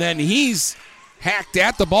 And then he's hacked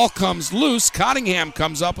at. The ball comes loose. Cottingham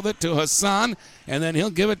comes up with it to Hassan. And then he'll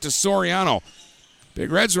give it to Soriano.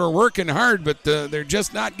 Big Reds are working hard, but they're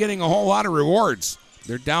just not getting a whole lot of rewards.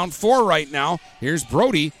 They're down 4 right now. Here's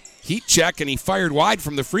Brody. Heat check, and he fired wide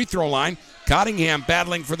from the free throw line. Cottingham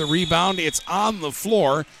battling for the rebound. It's on the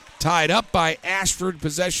floor. Tied up by Ashford.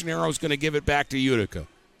 Possession arrow is going to give it back to Utica.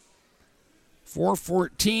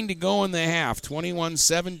 4:14 to go in the half.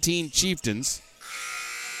 21-17 Chieftains.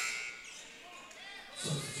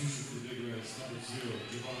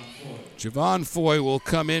 Javon Foy will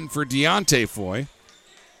come in for Deontay Foy.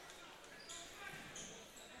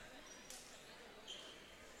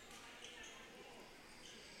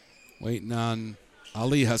 Waiting on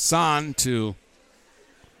Ali Hassan to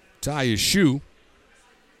tie his shoe.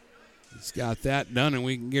 He's got that done, and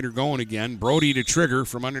we can get her going again. Brody to trigger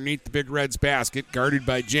from underneath the Big Reds basket, guarded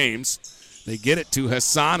by James. They get it to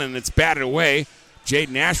Hassan, and it's batted away.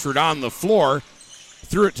 Jaden Ashford on the floor.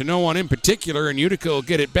 Threw it to no one in particular, and Utica will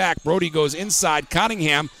get it back. Brody goes inside.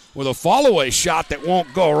 Cottingham with a fall-away shot that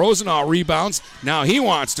won't go. Rosenau rebounds. Now he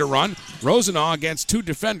wants to run. Rosenau against 2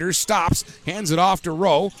 defenders. Stops. Hands it off to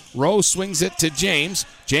Rowe. Rowe swings it to James.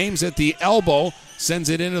 James at the elbow. Sends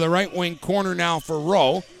it into the right wing corner now for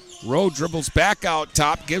Rowe. Rowe dribbles back out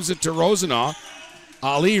top. Gives it to Rosenau.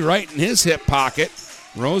 Ali right in his hip pocket.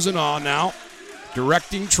 Rosenau now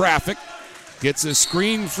directing traffic. Gets a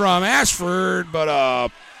screen from Ashford, but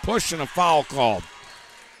a push and a foul called.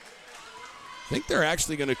 I think they're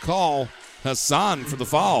actually going to call Hassan for the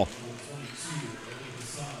foul.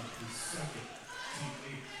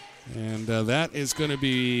 And that is going to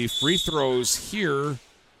be free throws here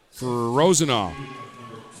for Rosenau.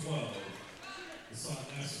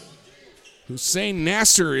 Hussein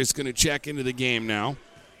Nasser is going to check into the game now.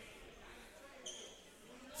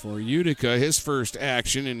 For Utica, his first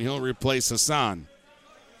action, and he'll replace Hassan.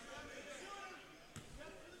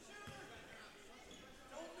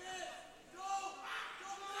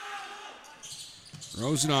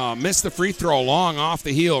 Rosenau missed the free throw long off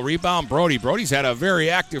the heel. Rebound Brody. Brody's had a very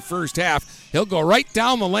active first half. He'll go right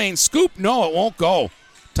down the lane. Scoop, no, it won't go.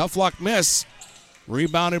 Tough luck miss.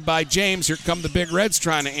 Rebounded by James. Here come the Big Reds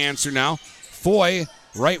trying to answer now. Foy,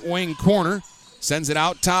 right wing corner. Sends it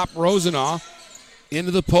out top, Rosenau.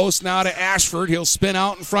 Into the post now to Ashford. He'll spin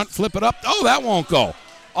out in front, flip it up. Oh, that won't go.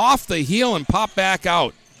 Off the heel and pop back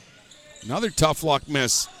out. Another tough luck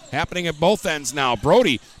miss happening at both ends now.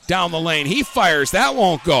 Brody down the lane. He fires. That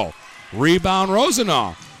won't go. Rebound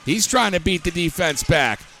Rosenau. He's trying to beat the defense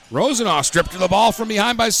back. Rosenau stripped to the ball from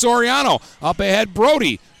behind by Soriano. Up ahead,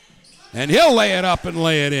 Brody. And he'll lay it up and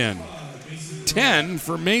lay it in. 10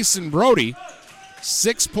 for Mason Brody.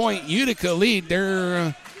 6-point Utica lead.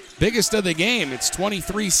 They're biggest of the game. It's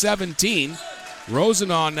 23-17.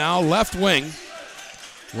 Rosenau now left wing.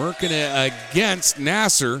 Working it against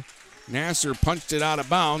Nasser. Nasser punched it out of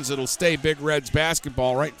bounds. It'll stay Big Reds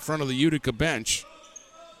basketball right in front of the Utica bench.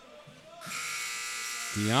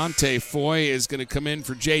 Deontay Foy is going to come in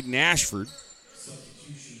for Jaden Ashford.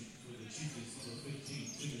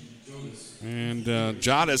 And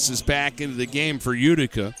Jadis is back into the game for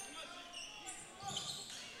Utica.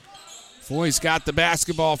 Foy's got the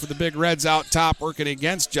basketball for the Big Reds out top, working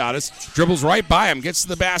against Jadis. Dribbles right by him, gets to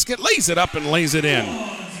the basket, lays it up and lays it in.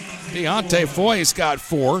 Deontay Foy's got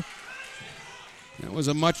 4. That was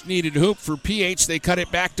a much-needed hoop for PH. They cut it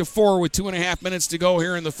back to 4 with 2.5 minutes to go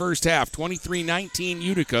here in the first half. 23-19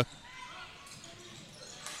 Utica.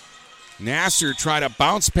 Nasser tried a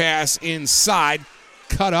bounce pass inside,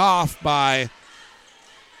 cut off by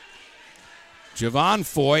Javon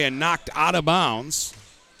Foy and knocked out of bounds.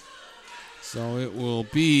 So it will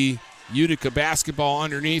be Utica basketball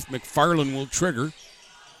underneath. McFarland will trigger.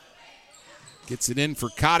 Gets it in for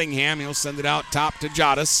Cottingham. He'll send it out top to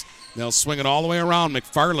Jadis. They'll swing it all the way around.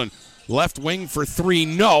 McFarland, left wing for three.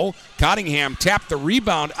 No. Cottingham tapped the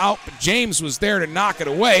rebound out, but James was there to knock it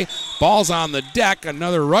away. Ball's on the deck.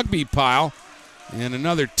 Another rugby pile and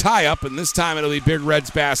another tie-up, and this time it'll be Big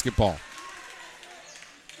Reds basketball.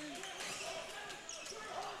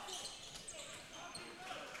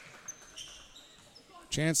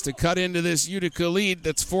 Chance to cut into this Utica lead.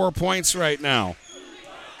 That's 4 points right now.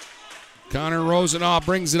 Connor Rosenau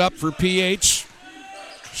brings it up for PH.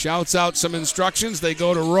 Shouts out some instructions. They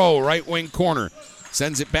go to Rowe, right wing corner.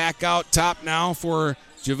 Sends it back out top now for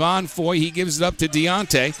Javon Foy. He gives it up to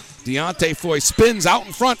Deontay. Deontay Foy spins out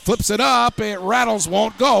in front, flips it up. It rattles,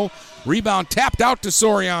 won't go. Rebound tapped out to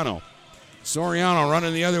Soriano. Soriano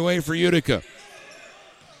running the other way for Utica.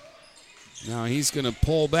 Now he's going to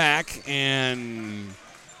pull back and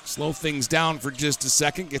slow things down for just a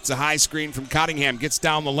second. Gets a high screen from Cottingham. Gets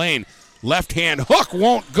down the lane. Left hand hook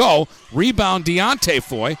won't go. Rebound Deontay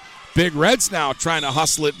Foy. Big Reds now trying to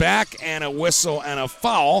hustle it back, and a whistle and a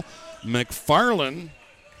foul. McFarland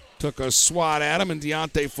took a swat at him, and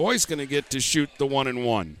Deontay Foy's going to get to shoot the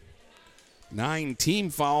 1-and-1. 9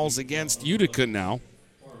 team fouls against Utica now.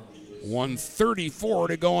 1:34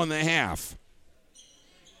 to go in the half.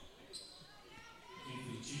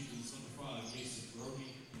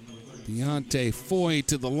 Deontay Foy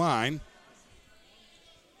to the line.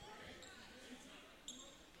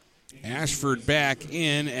 Ashford back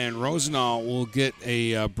in, and Rosenau will get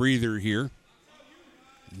a breather here.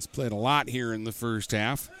 He's played a lot here in the first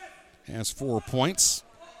half. Has 4 points.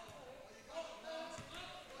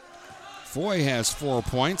 Foy has 4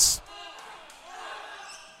 points.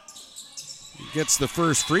 He gets the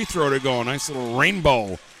first free throw to go. A nice little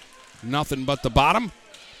rainbow. Nothing but the bottom.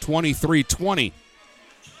 23-20.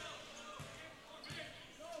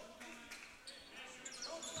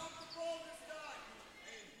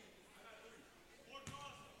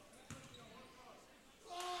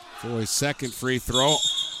 Foy's second free throw,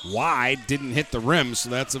 wide, didn't hit the rim,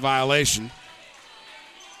 so that's a violation.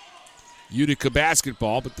 Utica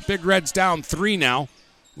basketball, but the Big Reds down 3 now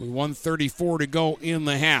with 1:34 to go in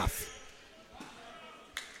the half.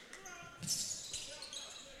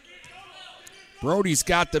 Brody's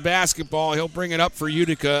got the basketball. He'll bring it up for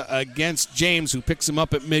Utica against James, who picks him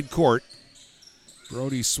up at midcourt.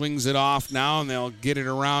 Brody swings it off now, and they'll get it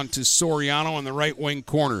around to Soriano in the right wing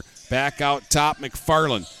corner. Back out top,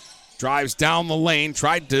 McFarland. Drives down the lane,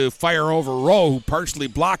 tried to fire over Rowe, who partially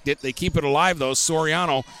blocked it. They keep it alive, though.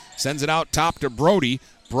 Soriano sends it out top to Brody.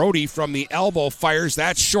 Brody from the elbow fires.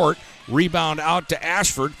 That's short. Rebound out to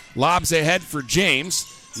Ashford. Lobs ahead for James.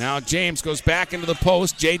 Now James goes back into the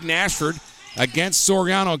post. Jaden Ashford against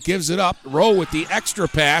Soriano gives it up. Rowe with the extra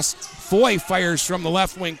pass. Foy fires from the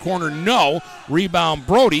left wing corner. No. Rebound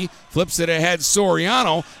Brody. Flips it ahead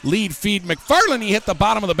Soriano. Lead feed McFarland. He hit the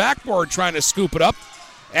bottom of the backboard trying to scoop it up.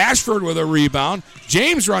 Ashford with a rebound.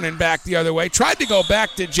 James running back the other way. Tried to go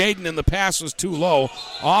back to Jaden, and the pass was too low.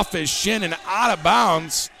 Off his shin and out of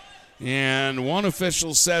bounds. And one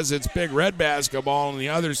official says it's Big Red basketball, and the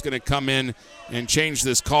other's going to come in and change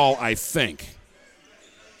this call, I think.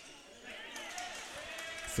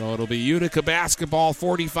 So it'll be Utica basketball,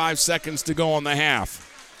 45 seconds to go on the half.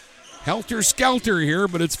 Helter-skelter here,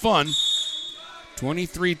 but it's fun.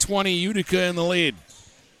 23-20, Utica in the lead.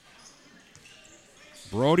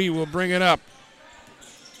 Brody will bring it up.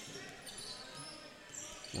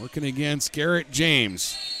 Working against Garrett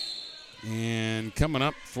James. And coming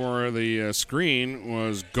up for the screen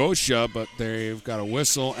was Gosha, but they've got a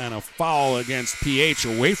whistle and a foul against PH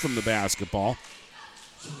away from the basketball.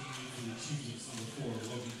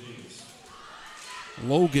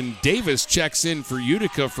 Logan Davis checks in for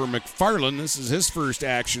Utica for McFarland. This is his first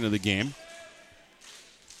action of the game.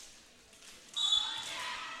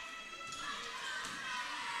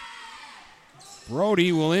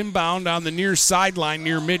 Brody will inbound on the near sideline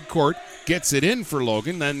near midcourt. Gets it in for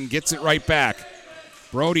Logan, then gets it right back.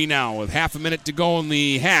 Brody now with half a minute to go in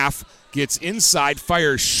the half. Gets inside,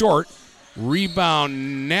 fires short.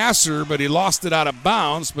 Rebound Nasser, but he lost it out of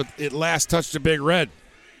bounds, but it last touched a Big Red.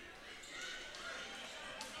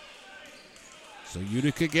 So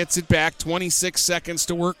Utica gets it back. 26 seconds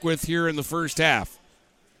to work with here in the first half.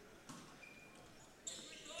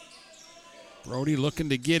 Brody looking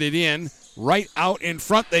to get it in. Right out in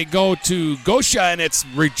front they go to Gosha, and it's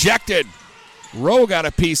rejected. Rowe got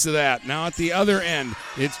a piece of that. Now at the other end,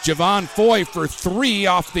 it's Javon Foy for 3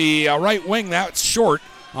 off the right wing. That's short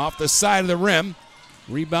off the side of the rim.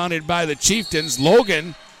 Rebounded by the Chieftains.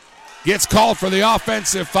 Logan gets called for the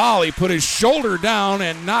offensive foul. He put his shoulder down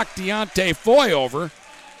and knocked Deontay Foy over.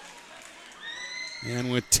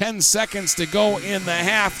 And with 10 seconds to go in the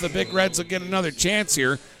half, the Big Reds will get another chance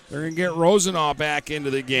here. They're going to get Rosenau back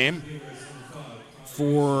into the game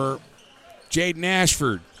for Jaden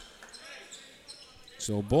Ashford.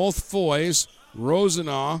 So both Foys,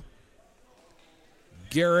 Rosenau,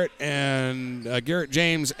 Garrett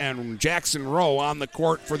James and Jackson Rowe on the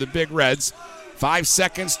court for the Big Reds. 5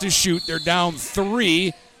 seconds to shoot. They're down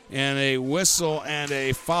 3, and a whistle and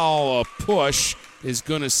a foul, a push, is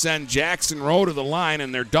going to send Jackson Rowe to the line,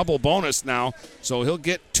 and they're double bonus now. So he'll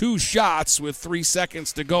get 2 shots with 3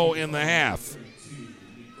 seconds to go in the half.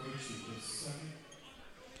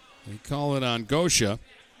 They call it on Gosha.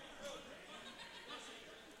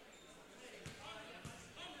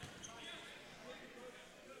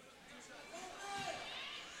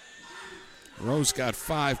 Rowe's got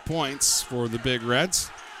 5 points for the Big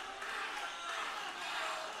Reds.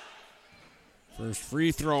 First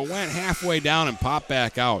free throw went halfway down and popped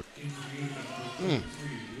back out.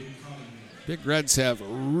 Big Reds have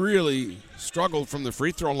really struggled from the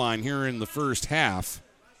free throw line here in the first half.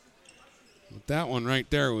 But that one right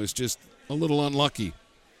there was just a little unlucky.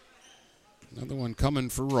 Another one coming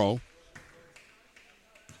for Rowe.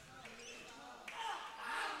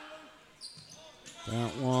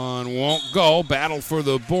 That one won't go. Battle for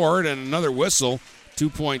the board and another whistle.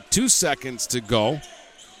 2.2 seconds to go.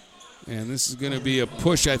 And this is going to be a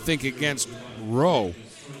push, I think, against Rowe.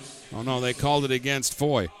 Oh, no, they called it against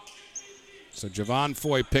Foy. So Javon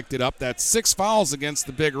Foy picked it up. That's 6 fouls against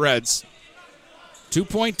the Big Reds.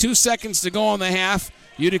 2.2 seconds to go in the half.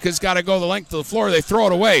 Utica's got to go the length of the floor. They throw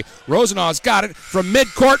it away. Rosenau's got it from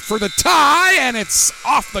midcourt for the tie, and it's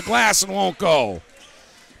off the glass and won't go.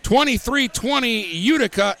 23-20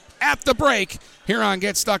 Utica at the break here on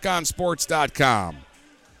GetStuckOnSports.com.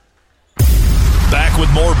 Back with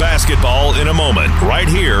more basketball in a moment, right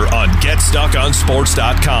here on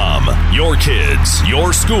GetStuckOnSports.com. Your kids,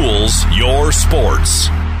 your schools, your sports.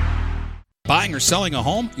 Buying or selling a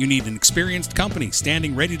home? You need an experienced company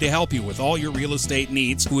standing ready to help you with all your real estate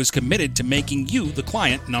needs, who is committed to making you the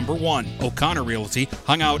client number one. O'Connor Realty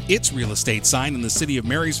hung out its real estate sign in the city of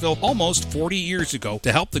Marysville almost 40 years ago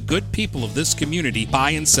to help the good people of this community buy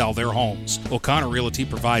and sell their homes. O'Connor Realty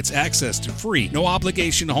provides access to free,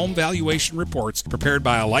 no-obligation home valuation reports prepared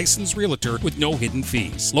by a licensed realtor with no hidden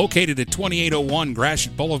fees. Located at 2801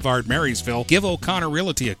 Gratiot Boulevard, Marysville, give O'Connor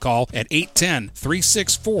Realty a call at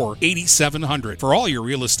 810-364-8700 for all your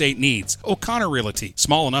real estate needs. O'Connor Realty,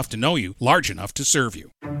 small enough to know you, large enough to serve you.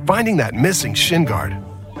 Finding that missing shin guard,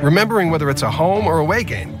 remembering whether it's a home or away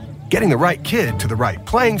game, getting the right kid to the right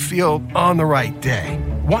playing field on the right day.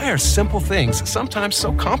 Why are simple things sometimes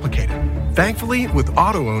so complicated? Thankfully, with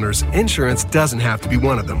auto owners, insurance doesn't have to be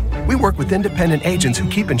one of them. We work with independent agents who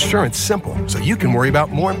keep insurance simple so you can worry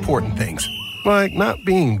about more important things, like not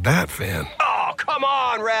being that fan. Oh, come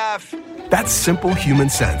on, ref! That's simple human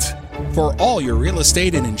sense. For all your real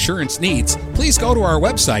estate and insurance needs, please go to our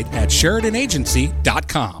website at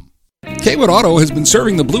SheridanAgency.com. Kaywood Auto has been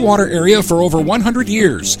serving the Blue Water area for over 100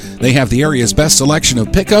 years. They have the area's best selection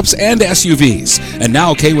of pickups and SUVs. And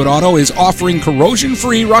now Kaywood Auto is offering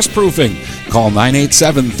corrosion-free rust-proofing. Call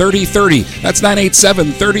 987-3030. That's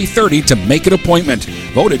 987-3030 to make an appointment.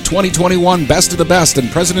 Voted 2021 Best of the Best and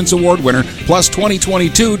President's Award winner, plus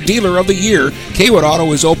 2022 Dealer of the Year, Kaywood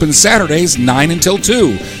Auto is open Saturdays 9 until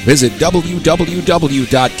 2. Visit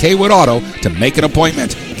www.kaywoodauto to make an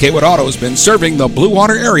appointment. Kaywood Auto has been serving the Blue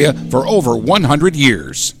Water area for over 100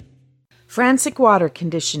 years. Frantic Water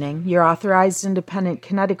Conditioning, your authorized independent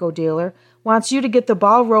Connecticut dealer, wants you to get the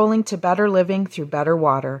ball rolling to better living through better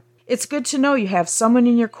water. It's good to know you have someone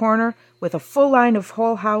in your corner with a full line of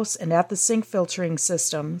whole house and at-the-sink filtering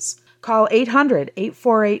systems. Call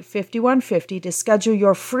 800-848-5150 to schedule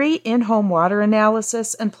your free in-home water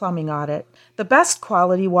analysis and plumbing audit. The best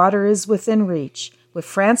quality water is within reach with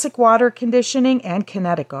Frantic Water Conditioning and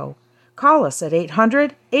Connecticut. Call us at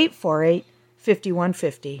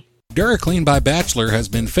 800-848-5150. DuraClean by Bachelor has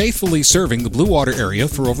been faithfully serving the Blue Water area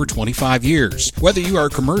for over 25 years. Whether you are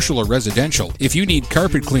commercial or residential, if you need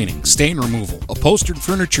carpet cleaning, stain removal, upholstered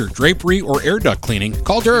furniture, drapery, or air duct cleaning,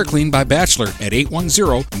 call DuraClean by Bachelor at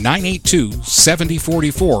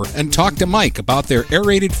 810-982-7044 and talk to Mike about their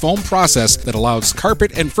aerated foam process that allows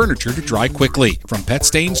carpet and furniture to dry quickly. From pet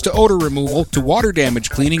stains to odor removal to water damage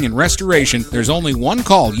cleaning and restoration, there's only one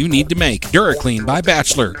call you need to make. DuraClean by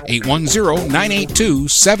Bachelor,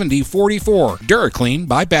 810-982-7044. DuraClean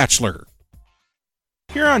by Bachelor.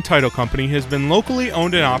 Huron Title Company has been locally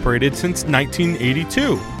owned and operated since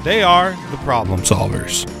 1982. They are the problem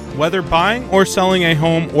solvers. Whether buying or selling a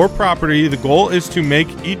home or property, the goal is to make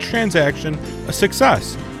each transaction a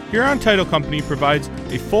success. Huron Title Company provides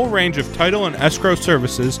a full range of title and escrow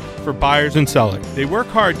services for buyers and sellers. They work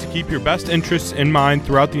hard to keep your best interests in mind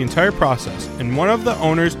throughout the entire process, and one of the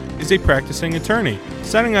owners is a practicing attorney,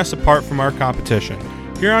 setting us apart from our competition.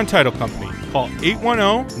 Huron Title Company. Call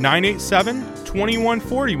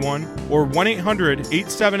 810-987-2141 or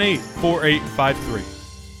 1-800-878-4853.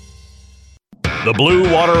 The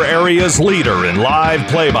Blue Water Area's leader in live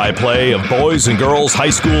play-by-play of boys and girls high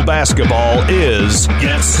school basketball is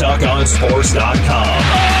GetStuckOnSports.com.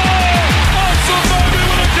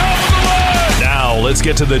 Now let's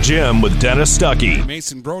get to the gym with Dennis Stuckey.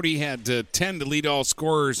 Mason Brody had 10 to lead all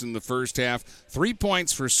scorers in the first half. 3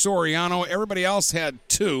 points for Soriano. Everybody else had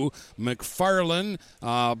 2. McFarland,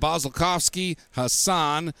 Basilkovsky,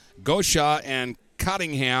 Hassan, Gosha, and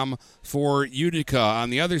Cottingham for Utica. On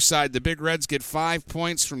the other side, the Big Reds get 5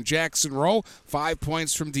 points from Jackson Rowe, 5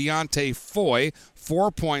 points from Deontay Foy,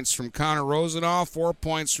 4 points from Connor Rosenau, 4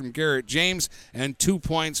 points from Garrett James, and 2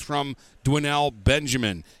 points from Dwinell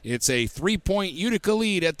Benjamin. It's a 3-point Utica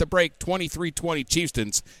lead at the break, 23-20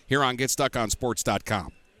 Chieftains, here on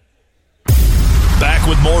GetStuckOnSports.com. Back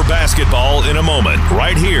with more basketball in a moment,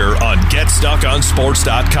 right here on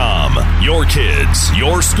GetStuckOnSports.com. Your kids,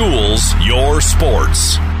 your schools, your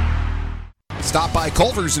sports. Stop by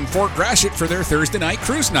Culver's in Fort Gratiot for their Thursday night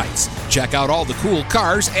cruise nights. Check out all the cool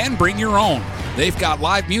cars and bring your own. They've got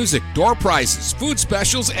live music, door prizes, food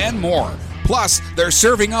specials, and more. Plus, they're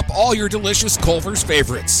serving up all your delicious Culver's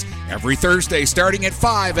favorites. Every Thursday starting at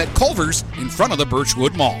 5 at Culver's in front of the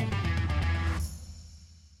Birchwood Mall.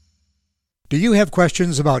 Do you have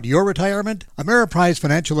questions about your retirement? Ameriprise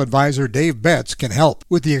financial advisor Dave Betts can help.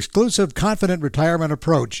 With the exclusive Confident Retirement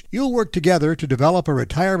Approach, you'll work together to develop a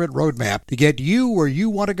retirement roadmap to get you where you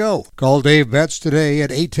want to go. Call Dave Betts today at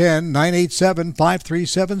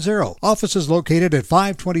 810-987-5370. Office is located at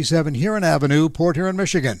 527 Huron Avenue, Port Huron,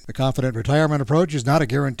 Michigan. The Confident Retirement Approach is not a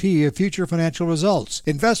guarantee of future financial results.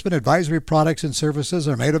 Investment advisory products and services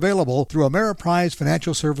are made available through Ameriprise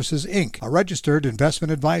Financial Services, Inc., a registered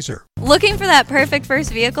investment advisor. Looking for that perfect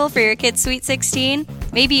first vehicle for your kid's Sweet 16?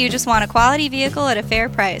 Maybe you just want a quality vehicle at a fair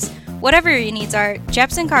price. Whatever your needs are,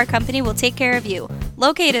 Jepson Car Company will take care of you.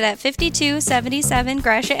 Located at 5277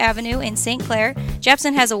 Gratiot Avenue in St. Clair,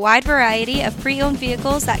 Jepson has a wide variety of pre-owned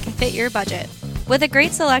vehicles that can fit your budget. With a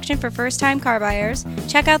great selection for first-time car buyers,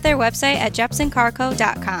 check out their website at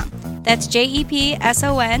jepsoncarco.com. That's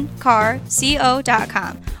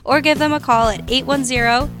JEPSON-CAR-CO.com. Or give them a call at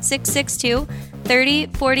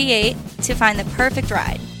 810-662-3048 to find the perfect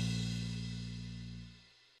ride.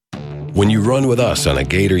 When you run with us on a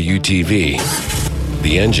Gator UTV,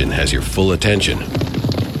 the engine has your full attention.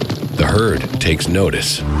 The herd takes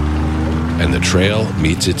notice. And the trail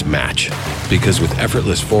meets its match. Because with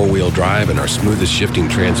effortless four-wheel drive and our smoothest shifting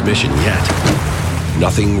transmission yet,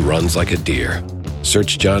 nothing runs like a deer.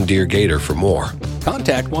 Search John Deere Gator for more.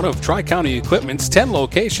 Contact one of Tri-County Equipment's 10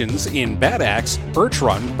 locations in Bad Axe, Birch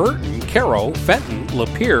Run, Burton, Caro, Fenton,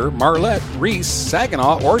 Lapeer, Marlette, Reese,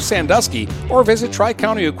 Saginaw, or Sandusky, or visit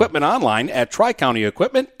Tri-County Equipment online at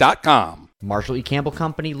tricountyequipment.com. Marshall E. Campbell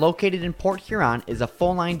Company, located in Port Huron, is a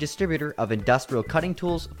full-line distributor of industrial cutting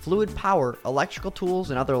tools, fluid power, electrical tools,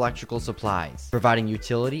 and other electrical supplies, providing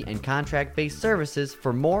utility and contract-based services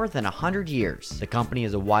for more than 100 years. The company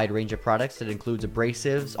has a wide range of products that includes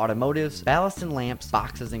abrasives, automotives, ballast and lamps,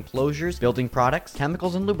 boxes and closures, building products,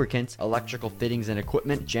 chemicals and lubricants, electrical fittings and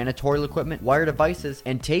equipment, janitorial equipment, wire devices,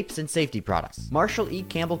 and tapes and safety products. Marshall E.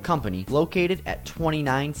 Campbell Company, located at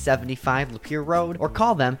 2975 Lapeer Road, or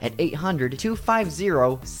call them at 800-250-7520.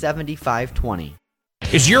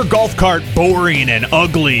 Is your golf cart boring and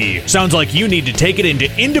ugly? Sounds like you need to take it into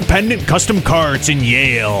Independent Custom Carts in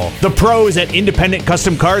Yale. The pros at Independent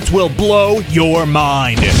Custom Carts will blow your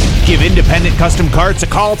mind. Give Independent Custom Carts a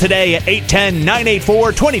call today at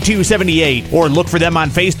 810-984-2278 or look for them on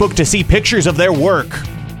Facebook to see pictures of their work.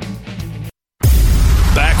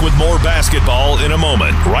 Back with more basketball in a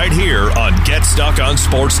moment, right here on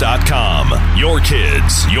GetStuckOnSports.com. Your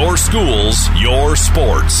kids, your schools, your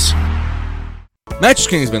sports. Mattress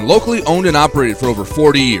King has been locally owned and operated for over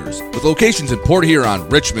 40 years. With locations in Port Huron,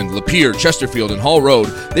 Richmond, Lapeer, Chesterfield, and Hall Road,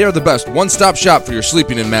 they are the best one-stop shop for your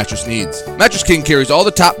sleeping and mattress needs. Mattress King carries all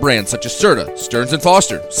the top brands such as Serta, Stearns &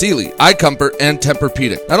 Foster, Sealy, iComfort, and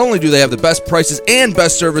Tempur-Pedic. Not only do they have the best prices and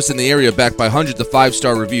best service in the area backed by hundreds of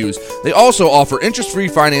 5-star reviews, they also offer interest-free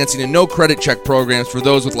financing and no credit check programs for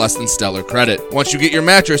those with less than stellar credit. Once you get your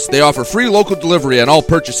mattress, they offer free local delivery on all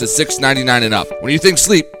purchases $6.99 and up. When you think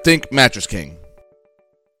sleep, think Mattress King.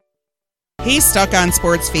 Hey, Stuck on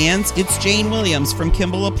Sports fans, it's Jane Williams from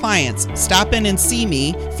Kimball Appliance. Stop in and see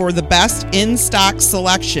me for the best in-stock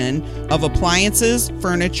selection of appliances,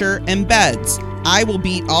 furniture, and beds. I will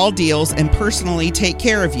beat all deals and personally take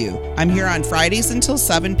care of you. I'm here on Fridays until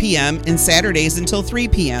 7 p.m. and Saturdays until 3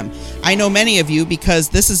 p.m. I know many of you because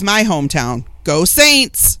this is my hometown. Go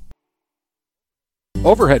Saints!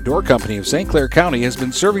 Overhead Door Company of St. Clair County has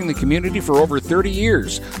been serving the community for over 30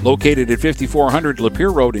 years. Located at 5400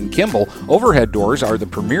 Lapeer Road in Kimball, Overhead Doors are the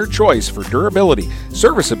premier choice for durability,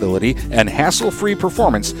 serviceability, and hassle-free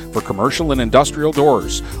performance for commercial and industrial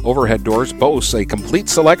doors. Overhead Doors boasts a complete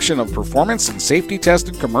selection of performance and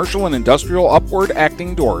safety-tested commercial and industrial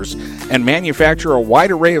upward-acting doors and manufacture a wide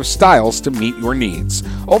array of styles to meet your needs.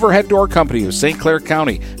 Overhead Door Company of St. Clair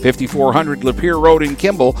County, 5400 Lapeer Road in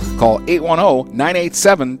Kimball. Call 810-987-2185.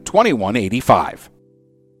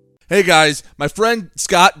 Hey guys, my friend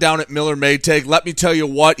Scott down at Miller Maytag, let me tell you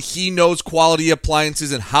what, he knows quality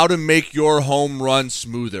appliances and how to make your home run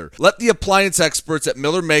smoother. Let the appliance experts at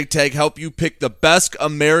Miller Maytag help you pick the best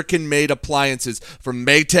American-made appliances from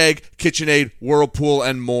Maytag, KitchenAid, Whirlpool,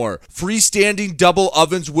 and more. Freestanding double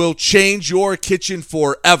ovens will change your kitchen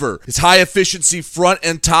forever. His high-efficiency front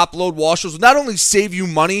and top-load washers will not only save you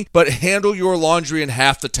money, but handle your laundry in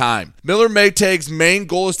half the time. Miller Maytag's main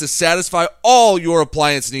goal is to satisfy all your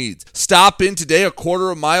appliance needs. Stop in today a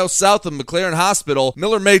quarter of a mile south of McLaren Hospital.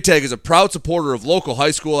 Miller Maytag is a proud supporter of local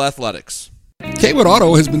high school athletics. Kaywood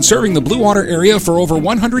Auto has been serving the Blue Water area for over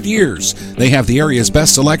 100 years. They have the area's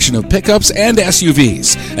best selection of pickups and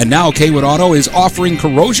SUVs. And now Kaywood Auto is offering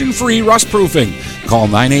corrosion-free rust proofing. Call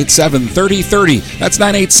 987-3030. That's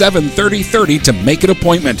 987-3030 to make an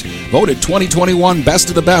appointment. Voted 2021 Best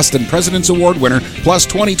of the Best and President's Award winner, plus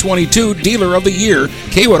 2022 Dealer of the Year.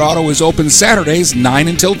 Kaywood Auto is open Saturdays 9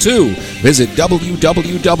 until 2. Visit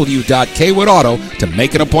www.kaywoodauto to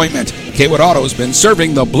make an appointment. Kaywood Auto has been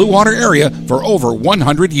serving the Blue Water area for over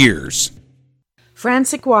 100 years.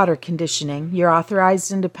 Frantic Water Conditioning, your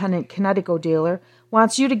authorized independent Connecticut dealer,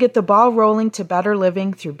 wants you to get the ball rolling to better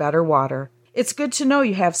living through better water. It's good to know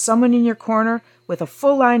you have someone in your corner with a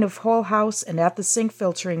full line of whole house and at-the-sink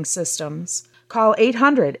filtering systems. Call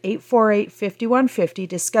 800-848-5150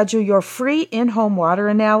 to schedule your free in-home water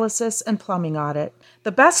analysis and plumbing audit.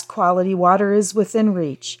 The best quality water is within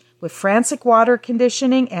reach with Frantic Water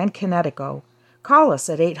Conditioning and Connecticut. Call us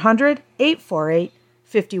at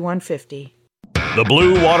 800-848-5150. The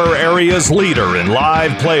Blue Water area's leader in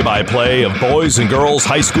live play-by-play of boys and girls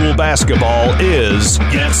high school basketball is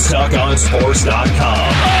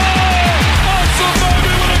GetStuckOnSports.com.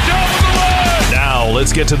 Now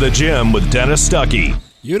let's get to the gym with Dennis Stuckey.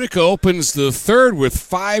 Utica opens the third with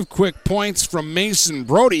 5 quick points from Mason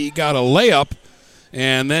Brody. He got a layup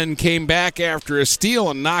and then came back after a steal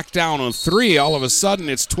and knocked down a 3. All of a sudden,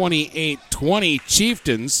 it's 28-20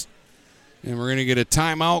 Chieftains. And we're going to get a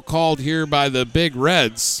timeout called here by the Big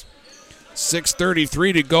Reds.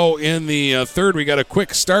 6:33 to go in the third. We got a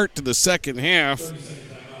quick start to the second half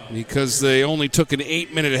because they only took an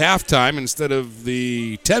 8-minute halftime instead of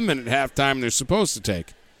the 10-minute halftime they're supposed to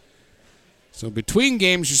take. So between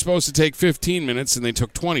games, you're supposed to take 15 minutes, and they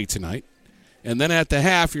took 20 tonight. And then at the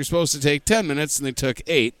half, you're supposed to take 10 minutes, and they took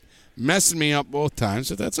 8. Messing me up both times,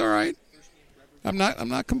 but that's all right. I'm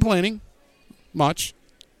not complaining much.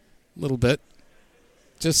 A little bit.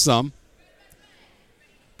 Just some.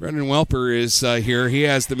 Brendan Welper is here. He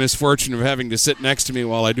has the misfortune of having to sit next to me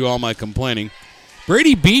while I do all my complaining.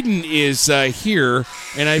 Brady Beaton is here,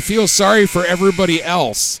 and I feel sorry for everybody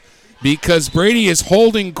else because Brady is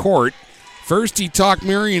holding court. First he talked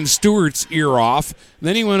Marion Stewart's ear off,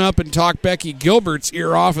 then he went up and talked Becky Gilbert's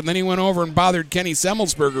ear off, and then he went over and bothered Kenny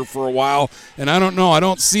Semmelsberger for a while, and I don't know. I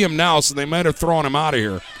don't see him now, so they might have thrown him out of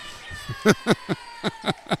here.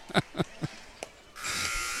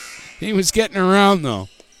 He was getting around, though.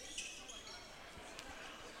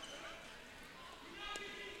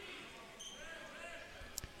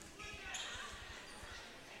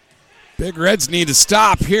 Big Reds need to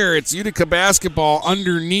stop here. It's Utica basketball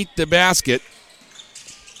underneath the basket.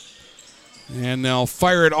 And they'll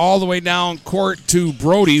fire it all the way down court to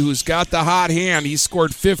Brody, who's got the hot hand. He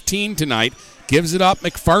scored 15 tonight. Gives it up,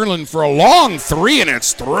 McFarland for a long 3, and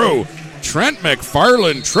it's through. Trent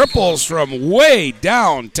McFarland triples from way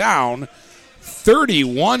downtown.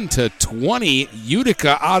 31-20,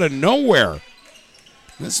 Utica out of nowhere.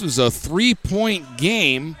 This was a 3-point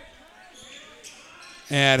game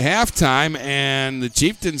at halftime, and the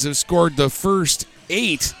Chieftains have scored the first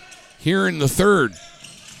 8 here in the third.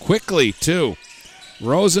 Quickly, too.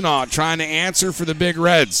 Rosenau trying to answer for the Big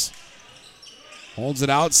Reds. Holds it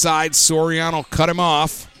outside. Soriano cut him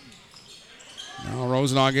off. Now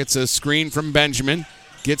Rosenau gets a screen from Benjamin.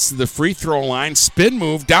 Gets to the free throw line. Spin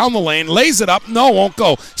move down the lane. Lays it up. No, won't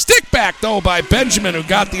go. Stick back, though, by Benjamin, who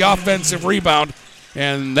got the offensive rebound.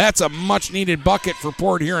 And that's a much-needed bucket for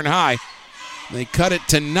Port Huron High. They cut it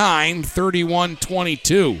to 9,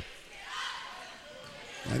 31-22.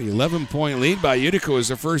 That 11-point lead by Utica was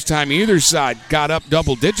the first time either side got up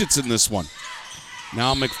double digits in this one.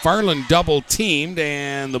 Now McFarland double-teamed,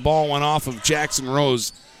 and the ball went off of Jackson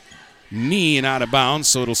Rowe's knee and out of bounds,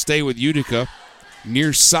 so it'll stay with Utica.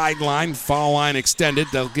 Near sideline, foul line extended.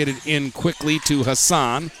 They'll get it in quickly to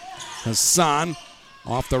Hassan. Hassan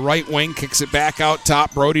off the right wing, kicks it back out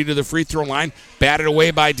top. Brody to the free throw line. Batted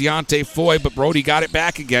away by Deontay Foy, but Brody got it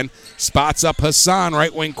back again. Spots up Hassan,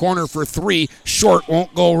 right wing corner for three. Short,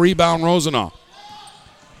 won't go. Rebound Rosenau.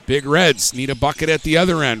 Big Reds need a bucket at the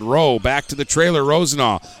other end. Rowe back to the trailer.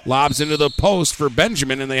 Rosenau lobs into the post for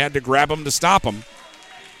Benjamin, and they had to grab him to stop him.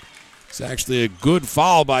 It's actually a good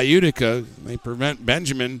foul by Utica. They prevent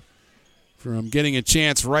Benjamin from getting a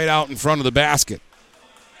chance right out in front of the basket.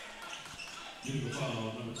 He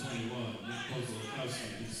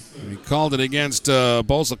called it against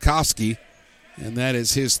Bozakowski, and that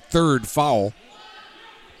is his third foul.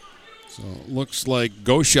 So it looks like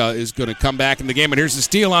Gosha is going to come back in the game. And here's the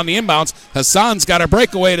steal on the inbounds. Hassan's got a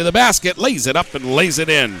breakaway to the basket, lays it up and lays it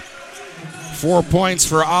in. 4 points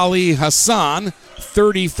for Ali Hassan.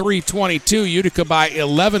 33-22, Utica by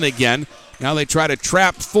 11 again. Now they try to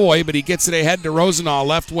trap Foy, but he gets it ahead to Rosenau,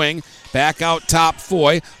 left wing. Back out top,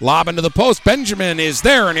 Foy. Lob into the post. Benjamin is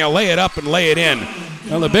there, and he'll lay it up and lay it in.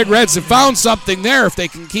 Well, the Big Reds have found something there if they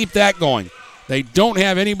can keep that going. They don't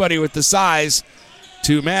have anybody with the size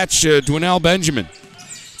to match Dwinell Benjamin.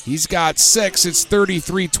 He's got 6. It's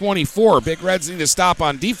 33-24. Big Reds need to stop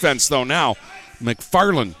on defense, though, now.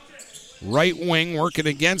 McFarland, right wing, working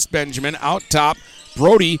against Benjamin. Out top,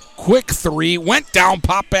 Brody, quick three, went down,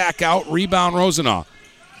 pop back out, rebound Rosenau.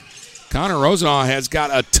 Connor Rosenau has got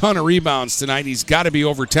a ton of rebounds tonight. He's got to be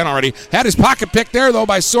over 10 already. Had his pocket picked there, though,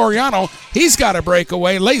 by Soriano. He's got a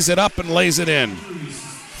breakaway, lays it up and lays it in.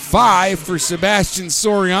 5 for Sebastian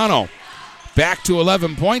Soriano. Back to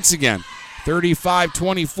 11 points again.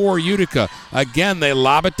 35-24 Utica. Again, they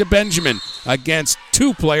lob it to Benjamin against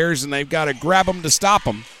 2 players, and they've got to grab him to stop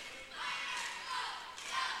him.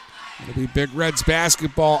 It'll be Big Reds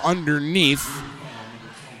basketball underneath.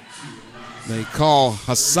 They call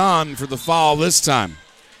Hassan for the foul this time.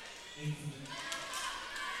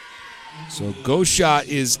 So Gosha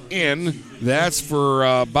is in. That's for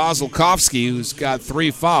Bozakowski, who's got 3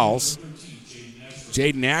 fouls.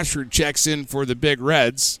 Jaden Ashford checks in for the Big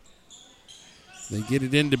Reds. They get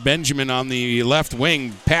it into Benjamin on the left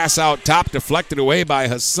wing. Pass out top, deflected away by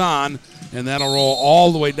Hassan, and that'll roll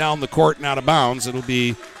all the way down the court and out of bounds. It'll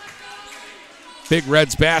be Big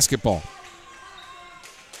Reds basketball.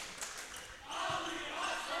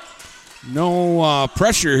 No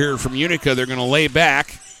pressure here from Utica. They're going to lay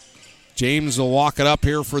back. James will walk it up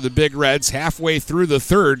here for the Big Reds. Halfway through the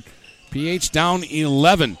third. PH down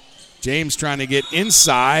 11. James trying to get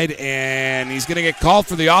inside, and he's going to get called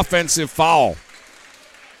for the offensive foul.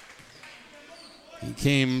 He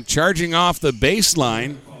came charging off the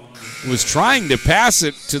baseline, was trying to pass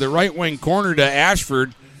it to the right wing corner to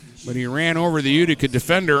Ashford, but he ran over the Utica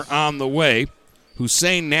defender on the way.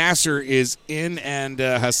 Hussein Nasser is in, and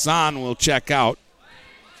Hassan will check out.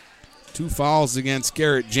 2 fouls against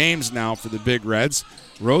Garrett James now for the Big Reds.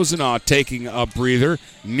 Rosenau taking a breather.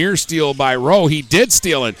 Near steal by Rowe. He did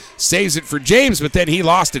steal it. Saves it for James, but then he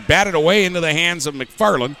lost it. Batted away into the hands of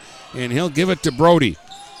McFarland, and he'll give it to Brody.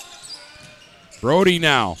 Brody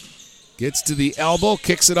now gets to the elbow,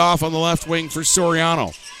 kicks it off on the left wing for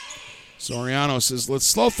Soriano. Soriano says, let's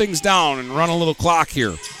slow things down and run a little clock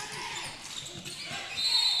here.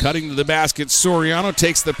 Cutting to the basket, Soriano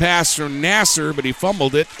takes the pass from Nasser, but he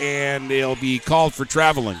fumbled it, and he'll be called for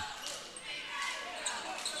traveling.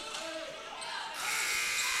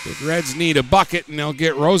 The Reds need a bucket, and they'll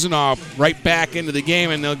get Rosenau right back into the game,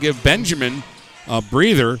 and they'll give Benjamin a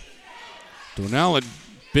breather. Donnell had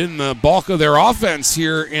been the bulk of their offense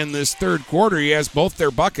here in this third quarter. He has both their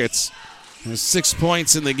buckets. Has 6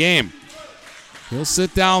 points in the game. He'll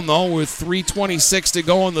sit down, though, with 3:26 to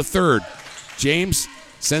go in the third. James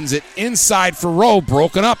sends it inside for Rowe,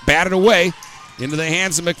 broken up, batted away into the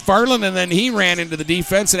hands of McFarland, and then he ran into the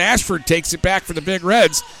defense, and Ashford takes it back for the Big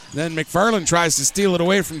Reds. Then McFarland tries to steal it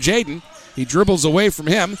away from Jaden. He dribbles away from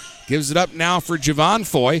him, gives it up now for Javon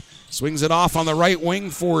Foy, swings it off on the right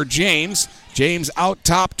wing for James. James out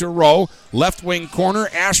top to Rowe, left wing corner,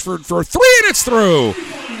 Ashford for 3, and it's through.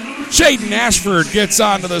 Jaden Ashford gets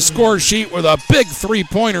onto the score sheet with a big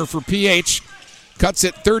 3-pointer for PH. cuts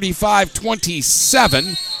it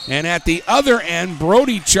 35-27. And at the other end,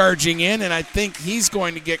 Brody charging in, and I think he's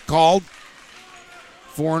going to get called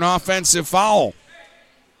for an offensive foul.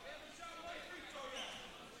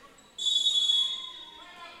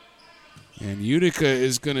 And Utica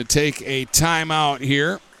is going to take a timeout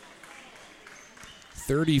here.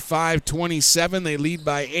 35-27. They lead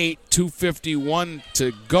by 8. 2:51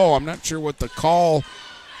 to go. I'm not sure what the call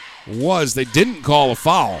was. They didn't call a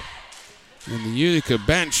foul. And the Utica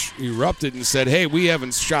bench erupted and said, hey, we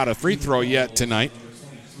haven't shot a free throw yet tonight.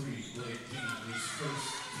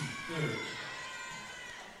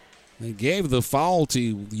 They gave the foul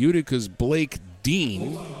to Utica's Blake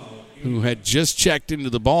Dean, who had just checked into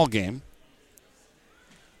the ball game.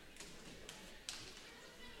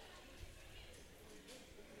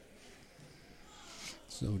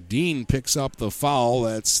 So Dean picks up the foul.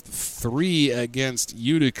 That's 3 against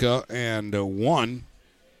Utica and 1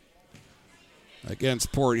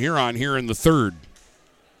 against Port Huron here in the third.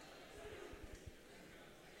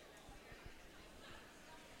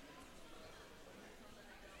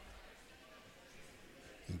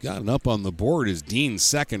 Gotten up on the board is Dean's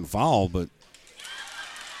second foul, but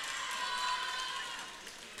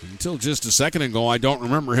until just a second ago, I don't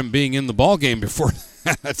remember him being in the ball game before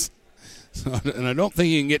that. So, and I don't think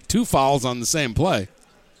you can get 2 fouls on the same play.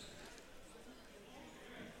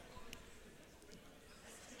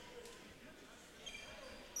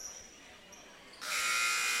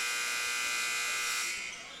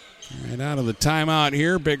 Right out of the timeout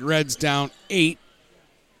here, Big Red's down 8.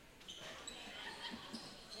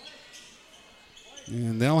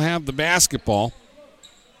 And they'll have the basketball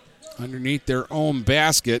underneath their own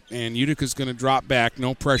basket, and Utica's going to drop back.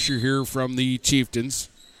 No pressure here from the Chieftains.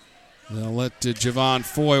 They'll let Javon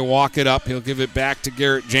Foy walk it up. He'll give it back to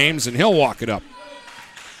Garrett James, and he'll walk it up.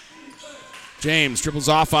 James dribbles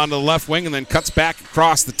off onto the left wing and then cuts back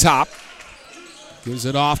across the top. Gives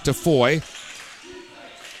it off to Foy.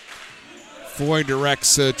 Foy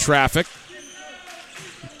directs traffic.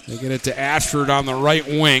 They get it to Ashford on the right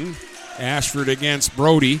wing. Ashford against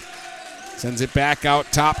Brody. Sends it back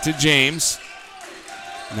out top to James.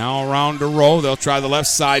 Now around to Rowe. They'll try the left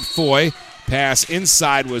side. Foy. Pass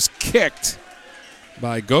inside was kicked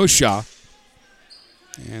by Gosha.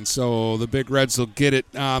 And so the Big Reds will get it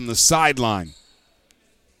on the sideline.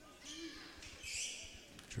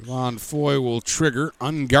 Javon Foy will trigger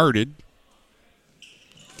unguarded.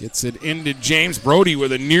 Gets it into James. Brody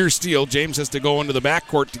with a near steal. James has to go into the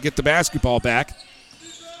backcourt to get the basketball back.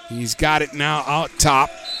 He's got it now out top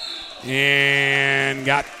and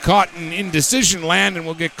got caught in indecision land and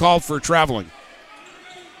will get called for traveling.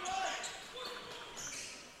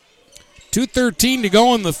 2:13 to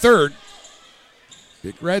go in the third.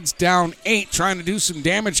 Big Reds down 8, trying to do some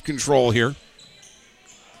damage control here.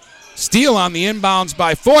 Steal on the inbounds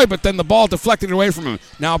by Foy, but then the ball deflected away from him.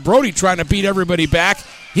 Now Brody trying to beat everybody back.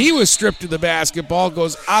 He was stripped of the basketball,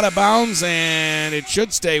 goes out of bounds, and it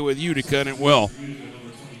should stay with Utica, and it will.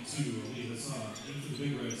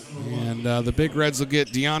 And the Big Reds will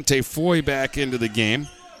get Deontay Foy back into the game.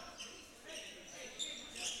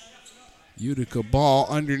 Utica ball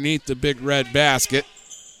underneath the Big Red basket.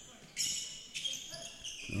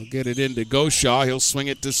 They'll get it into Goshaw. He'll swing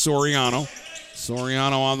it to Soriano.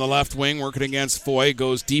 Soriano on the left wing working against Foy.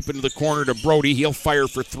 Goes deep into the corner to Brody. He'll fire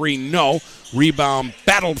for 3. No. Rebound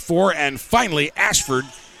battled for, and finally Ashford,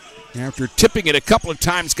 after tipping it a couple of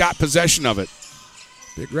times, got possession of it.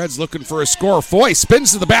 Big Red's looking for a score. Foy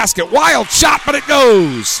spins to the basket. Wild shot, but it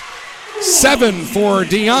goes. 7 for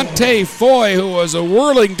Deontay Foy, who was a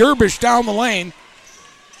whirling dervish down the lane.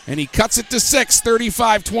 And he cuts it to 6,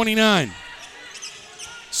 35-29.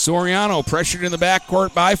 Soriano pressured in the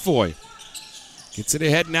backcourt by Foy. Gets it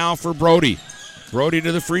ahead now for Brody. Brody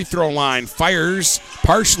to the free throw line. Fires,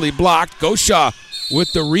 partially blocked. Gosha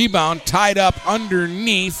with the rebound, tied up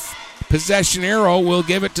underneath. Possession arrow will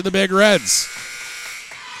give it to the Big Reds.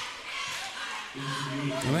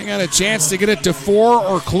 And they got a chance to get it to 4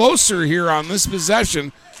 or closer here on this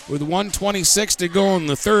possession with 1:26 to go in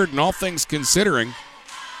the third, and all things considering,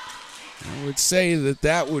 I would say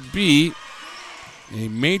that would be a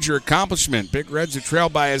major accomplishment. Big Reds are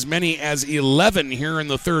trailed by as many as 11 here in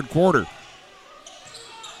the third quarter.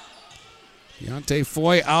 Deontay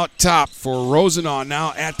Foy out top for Rosenau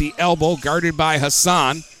now at the elbow, guarded by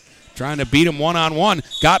Hassan. Trying to beat him one-on-one.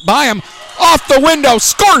 Got by him. Off the window.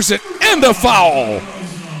 Scores it. And a foul.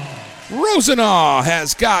 Rosenau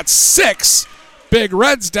has got 6. Big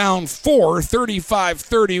Reds down 4,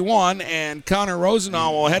 35-31. And Connor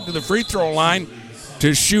Rosenau will head to the free throw line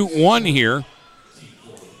to shoot 1 here.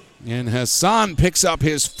 And Hassan picks up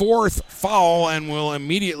his 4th foul and will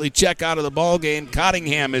immediately check out of the ball game.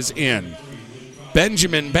 Cottingham is in.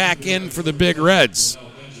 Benjamin back in for the Big Reds.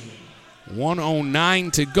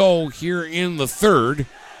 1:09 to go here in the third.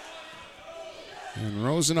 And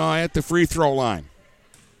Rosenau at the free throw line.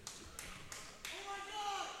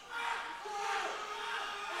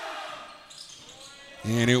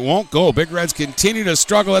 And it won't go. Big Reds continue to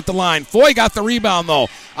struggle at the line. Foy got the rebound, though.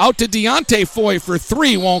 Out to Deontay Foy for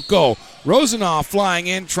 3. Won't go. Rosenau flying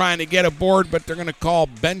in, trying to get a board, but they're going to call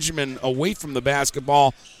Benjamin away from the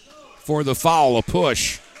basketball for the foul, a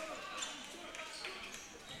push.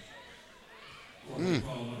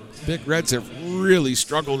 Big Reds have really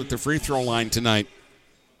struggled at the free throw line tonight.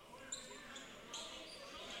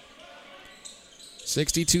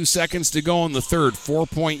 62 seconds to go in the third.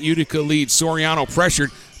 4-point Utica lead. Soriano pressured.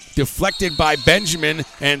 Deflected by Benjamin,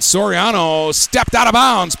 and Soriano stepped out of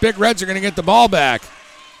bounds. Big Reds are going to get the ball back.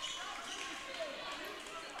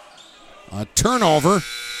 A turnover,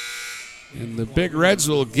 and the Big Reds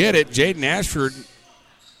will get it. Jaden Ashford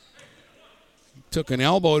took an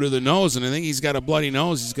elbow to the nose, and I think he's got a bloody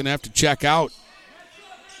nose. He's going to have to check out.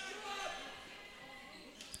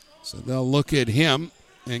 So they'll look at him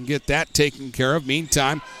and get that taken care of.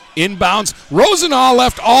 Meantime, inbounds. Rosenau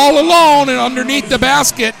left all alone and underneath the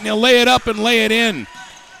basket, and he'll lay it up and lay it in.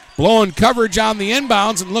 Blowing coverage on the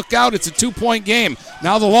inbounds, and look out, it's a 2-point game.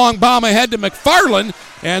 Now the long bomb ahead to McFarland,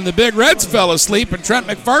 and the Big Reds fell asleep, and Trent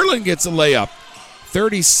McFarland gets a layup.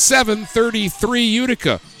 37-33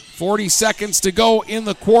 Utica. 40 seconds to go in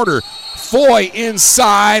the quarter. Foy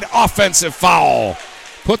inside, offensive foul.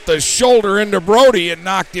 Put the shoulder into Brody and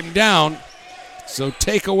knocked him down. So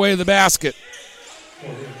take away the basket.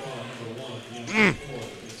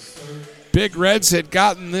 Big Reds had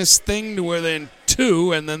gotten this thing to within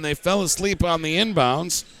 2, and then they fell asleep on the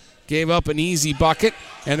inbounds. Gave up an easy bucket,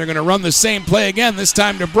 and they're going to run the same play again, this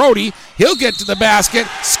time to Brody. He'll get to the basket,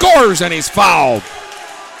 scores, and he's fouled.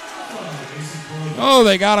 Oh,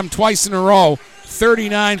 they got him twice in a row.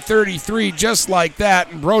 39-33, just like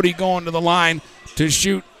that, and Brody going to the line to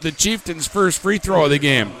shoot the Chieftains' first free throw of the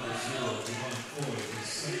game.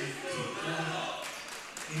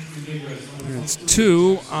 It's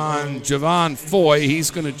 2 on Javon Foy.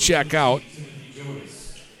 He's going to check out.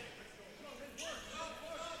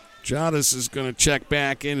 Jadis is going to check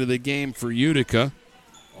back into the game for Utica.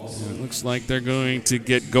 And it looks like they're going to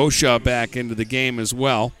get Gosha back into the game as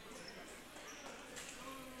well.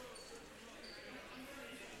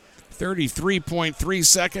 33.3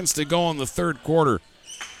 seconds to go in the third quarter.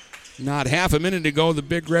 Not half a minute ago, the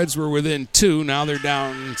Big Reds were within 2. Now they're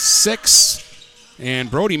down 6.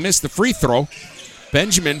 And Brody missed the free throw.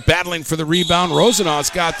 Benjamin battling for the rebound.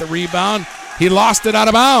 Rosenau's got the rebound. He lost it out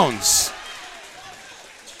of bounds.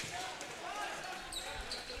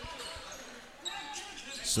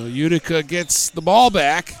 So Utica gets the ball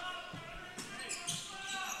back.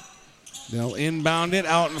 They'll inbound it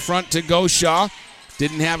out in front to Gosha.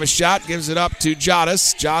 Didn't have a shot. Gives it up to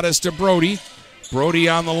Jadis. Jadis to Brody. Brody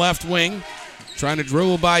on the left wing. Trying to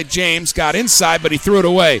dribble by James. Got inside, but he threw it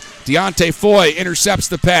away. Deontay Foy intercepts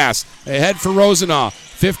the pass. Ahead for Rosenau.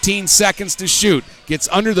 15 seconds to shoot. Gets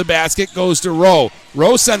under the basket. Goes to Rowe.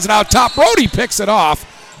 Rowe sends it out top. Brody picks it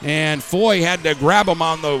off. And Foy had to grab him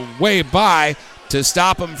on the way by to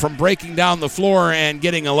stop him from breaking down the floor and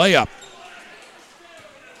getting a layup.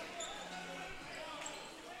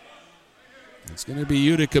 It's going to be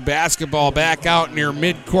Utica basketball back out near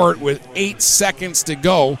midcourt with 8 seconds to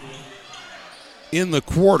go in the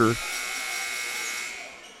quarter.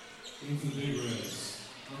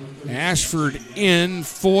 Ashford in.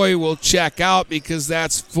 Foy will check out because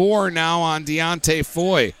that's 4 now on Deontay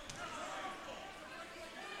Foy.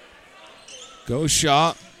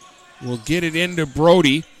 Gosha will get it into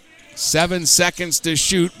Brody. 7 seconds to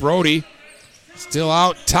shoot. Brody still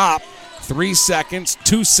out top. 3 seconds,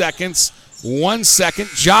 2 seconds, 1 second.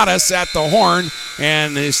 Jadis at the horn,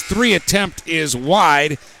 and his 3 attempt is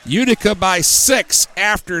wide. Utica by 6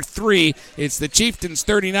 after 3. It's the Chieftains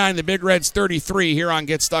 39, the Big Reds 33 here on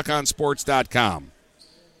GetStuckOnSports.com.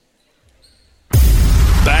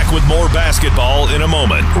 Back with more basketball in a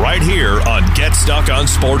moment, right here on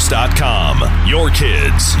GetStuckOnSports.com. Your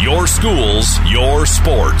kids, your schools, your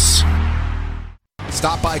sports.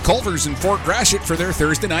 Stop by Culver's in Fort Gratiot for their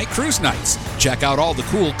Thursday night cruise nights. Check out all the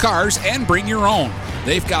cool cars and bring your own.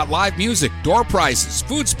 They've got live music, door prizes,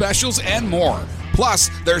 food specials, and more. Plus,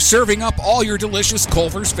 they're serving up all your delicious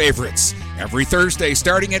Culver's favorites. Every Thursday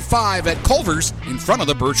starting at 5 at Culver's in front of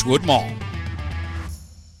the Birchwood Mall.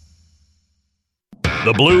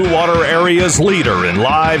 The Blue Water Area's leader in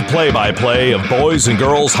live play-by-play of boys and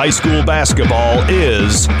girls high school basketball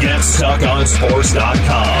is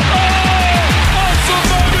GetStuckOnSports.com.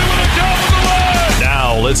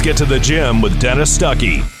 Now let's get to the gym with Dennis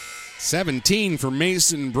Stuckey. 17 for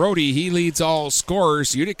Mason Brody. He leads all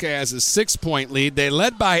scorers. Utica has a 6-point lead. They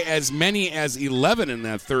led by as many as 11 in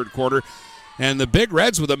that third quarter. And the Big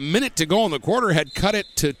Reds, with a minute to go in the quarter, had cut it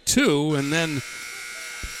to 2. And then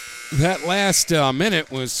that last minute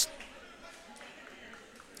was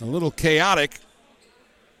a little chaotic.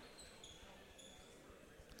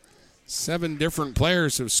 7 different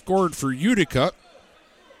players have scored for Utica.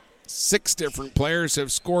 6 different players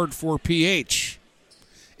have scored for PH.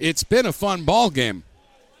 It's been a fun ball game.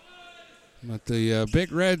 But the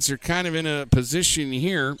Big Reds are kind of in a position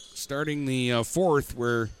here, starting the fourth,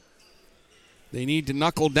 where they need to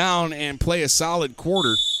knuckle down and play a solid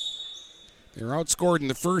quarter. They were outscored in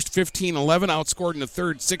the first 15-11, outscored in the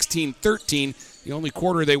third 16-13. The only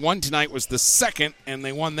quarter they won tonight was the second, and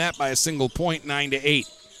they won that by a single point, 9-8.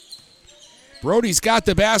 Brody's got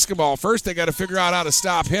the basketball. First, they got to figure out how to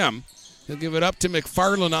stop him. He'll give it up to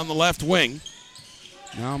McFarland on the left wing.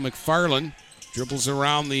 Now McFarland dribbles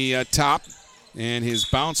around the top, and his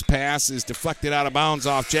bounce pass is deflected out of bounds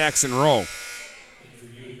off Jackson Rowe.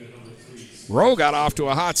 Rowe got off to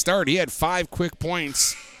a hot start. He had 5 quick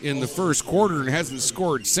points in the first quarter and hasn't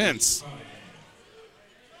scored since.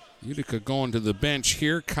 Utica going to the bench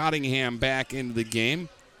here. Cottingham back into the game.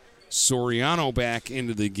 Soriano back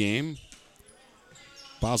into the game.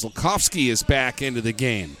 Basilkovsky is back into the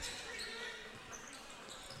game.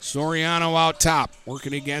 Soriano out top,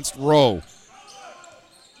 working against Rowe.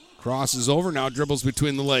 Crosses over, now dribbles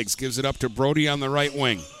between the legs. Gives it up to Brody on the right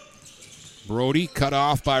wing. Brody cut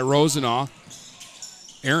off by Rosenau.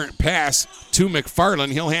 Errant pass to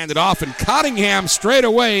McFarland. He'll hand it off, and Cottingham straight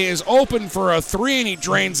away is open for a 3, and he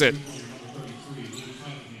drains it.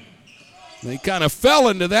 They kind of fell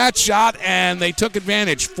into that shot, and they took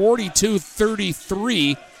advantage.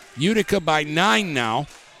 42-33, Utica by 9 now.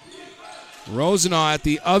 Rosenau at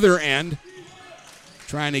the other end,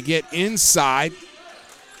 trying to get inside.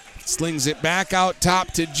 Slings it back out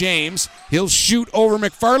top to James. He'll shoot over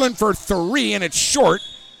McFarland for 3, and it's short.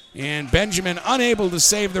 And Benjamin unable to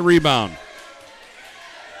save the rebound.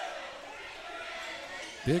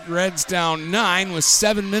 Big Reds down 9 with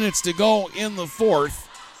 7 minutes to go in the fourth.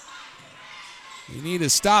 You need to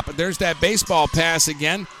stop it. There's that baseball pass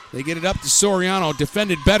again. They get it up to Soriano,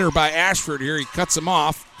 defended better by Ashford here. He cuts him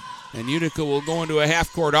off. And Utica will go into a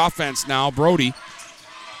half-court offense now. Brody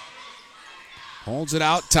holds it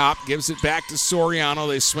out top, gives it back to Soriano.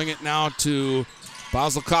 They swing it now to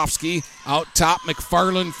Basilkovsky. Out top,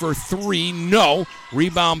 McFarland for 3. No.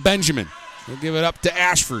 Rebound, Benjamin. He'll give it up to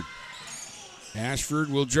Ashford. Ashford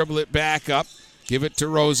will dribble it back up, give it to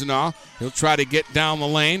Rosenau. He'll try to get down the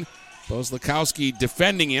lane. Basilkovsky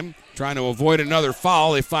defending him, trying to avoid another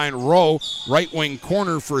foul. They find Rowe, right wing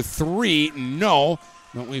corner for 3. No.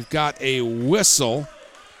 But we've got a whistle.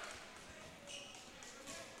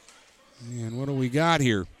 And what do we got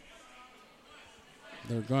here?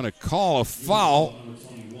 They're going to call a foul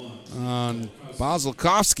on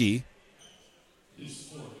Basilkovsky.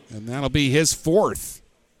 And that'll be his 4th.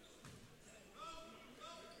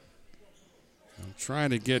 I'm trying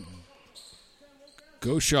to get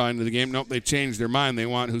Goshaw into the game. Nope, they changed their mind. They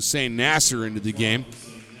want Hussein Nasser into the game.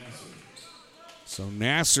 So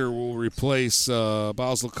Nasser will replace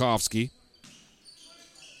Basilkovsky.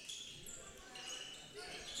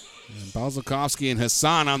 And Basilkovsky and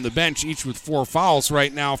Hassan on the bench, each with 4 fouls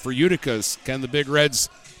right now for Utica's. Can the Big Reds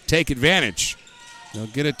take advantage? They'll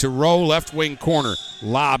get it to Rowe, left wing corner.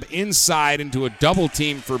 Lob inside into a double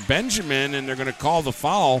team for Benjamin, and they're going to call the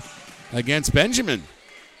foul against Benjamin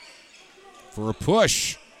for a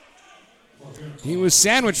push. He was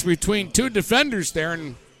sandwiched between 2 defenders there,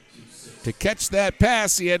 and to catch that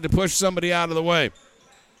pass, he had to push somebody out of the way.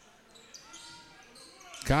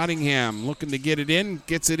 Cottingham looking to get it in,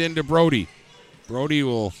 gets it into Brody. Brody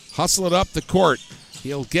will hustle it up the court.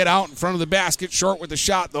 He'll get out in front of the basket, short with the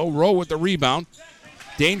shot, though. Rowe with the rebound.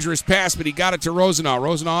 Dangerous pass, but he got it to Rosenau.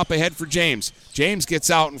 Rosenau up ahead for James. James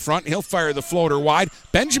gets out in front. He'll fire the floater wide.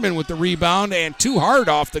 Benjamin with the rebound, and too hard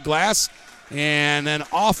off the glass. And then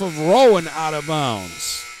off of Rowe and out of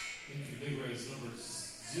bounds.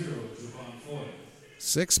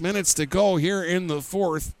 6 minutes to go here in the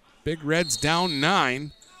fourth. Big Reds down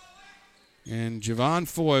 9. And Javon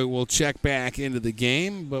Foy will check back into the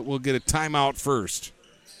game, but we'll get a timeout first.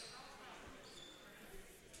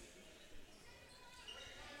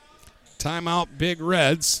 Timeout, Big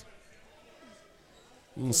Reds.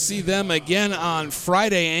 We'll see them again on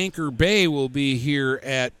Friday. Anchor Bay will be here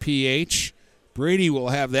at PH. Brady will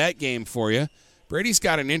have that game for you. Brady's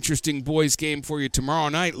got an interesting boys game for you tomorrow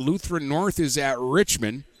night. Lutheran North is at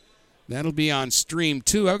Richmond. That'll be on Stream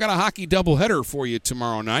 2. I've got a hockey doubleheader for you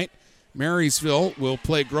tomorrow night. Marysville will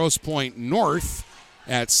play Grosse Pointe North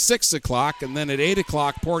at 6 o'clock, and then at 8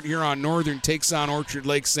 o'clock, Port Huron Northern takes on Orchard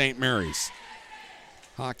Lake St. Mary's.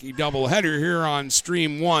 Hockey doubleheader here on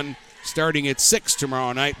Stream 1 starting at 6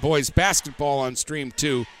 tomorrow night. Boys basketball on Stream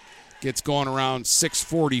 2 gets going around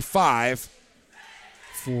 6:45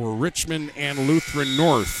 for Richmond and Lutheran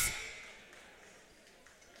North.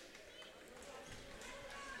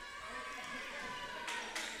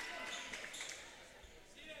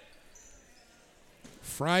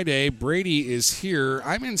 Friday, Brady is here.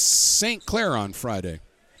 I'm in St. Clair on Friday.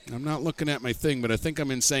 I'm not looking at my thing, but I think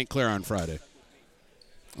I'm in St. Clair on Friday.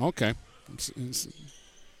 Okay.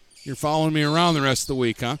 You're following me around the rest of the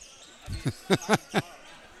week, huh?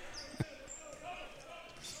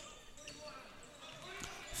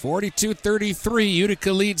 42-33,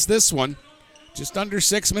 Utica leads this one. Just under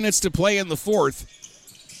 6 minutes to play in the fourth.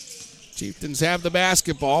 Chieftains have the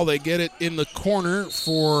basketball. They get it in the corner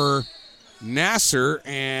for Nasser,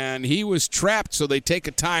 and he was trapped, so they take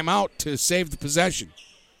a timeout to save the possession.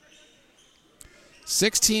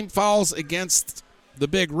 16 fouls against the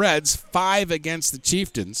Big Reds, 5 against the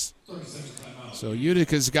Chieftains. So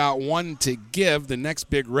Utica's got 1 to give. The next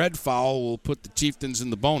Big Red foul will put the Chieftains in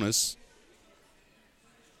the bonus.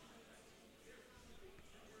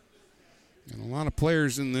 And a lot of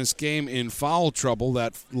players in this game in foul trouble.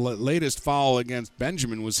 That latest foul against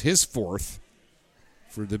Benjamin was his 4th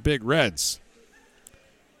for the Big Reds.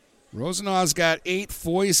 Rosenau's got 8,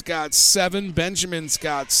 Foy's got 7, Benjamin's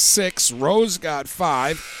got 6, Rose got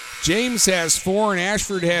 5, James has 4, and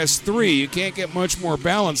Ashford has 3. You can't get much more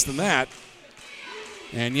balanced than that.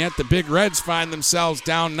 And yet the Big Reds find themselves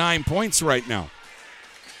down 9 points right now.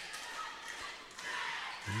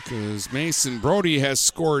 Because Mason Brody has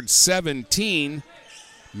scored 17.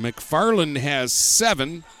 McFarland has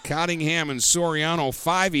 7. Cottingham and Soriano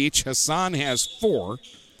 5 each. Hassan has 4.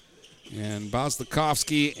 And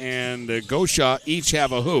Boslikovsky and Gosha each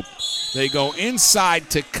have a hoop. They go inside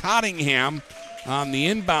to Cottingham on the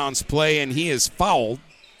inbounds play, and he is fouled.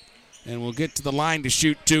 And we'll get to the line to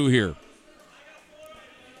shoot 2 here.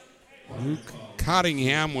 Luke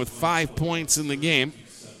Cottingham with 5 points in the game.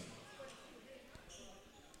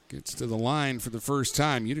 Gets to the line for the first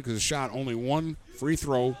time. Utica's shot only 1 free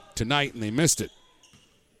throw tonight, and they missed it.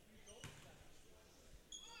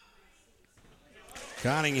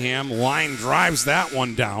 Cottingham line drives that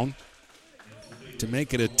one down to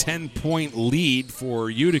make it a 10-point lead for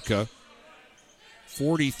Utica.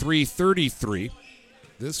 43-33.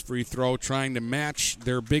 This free throw trying to match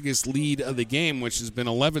their biggest lead of the game, which has been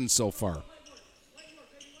 11 so far.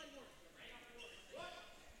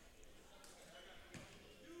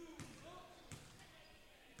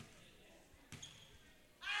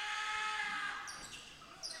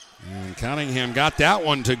 And Cottingham got that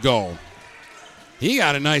one to go. He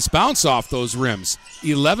got a nice bounce off those rims.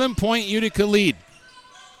 11-point Utica lead.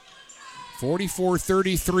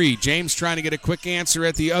 44-33. James trying to get a quick answer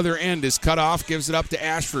at the other end. Is cut off, gives it up to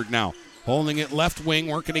Ashford now. Holding it left wing,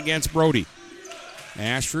 working against Brody.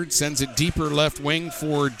 Ashford sends it deeper left wing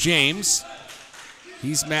for James.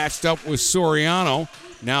 He's matched up with Soriano.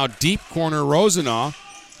 Now deep corner Rosenau.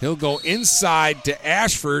 He'll go inside to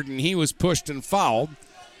Ashford, and he was pushed and fouled.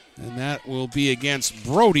 And that will be against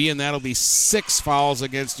Brody, and that'll be 6 fouls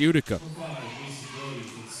against Utica.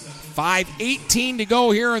 5:18 to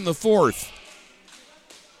go here in the fourth.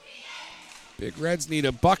 Big Reds need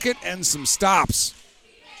a bucket and some stops.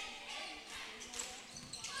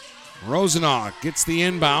 Rosenau gets the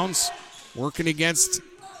inbounds, working against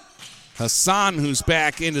Hassan, who's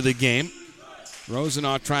back into the game.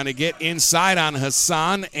 Rosenau trying to get inside on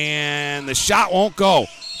Hassan, and the shot won't go.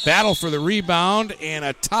 Battle for the rebound and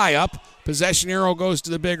a tie-up. Possession arrow goes to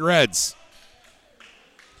the Big Reds.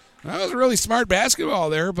 That was really smart basketball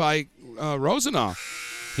there by Rosenau.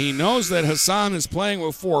 He knows that Hassan is playing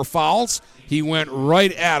with 4 fouls. He went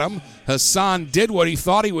right at him. Hassan did what he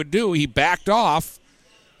thought he would do. He backed off,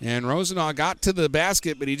 and Rosenau got to the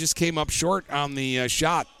basket, but he just came up short on the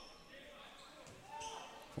shot.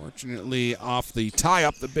 Fortunately, off the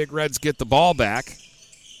tie-up, the Big Reds get the ball back.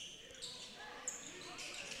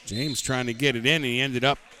 James trying to get it in, and he ended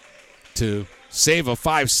up to save a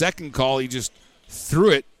 5-second call. He just threw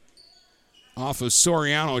it off of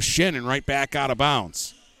Soriano's shin and right back out of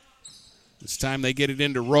bounds. This time they get it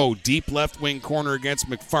into Rowe. Deep left wing corner against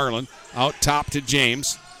McFarland. Out top to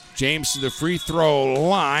James. James to the free throw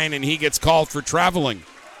line, and he gets called for traveling.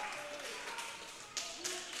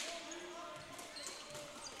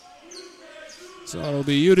 So it'll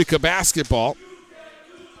be Utica basketball.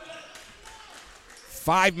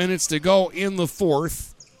 5 minutes to go in the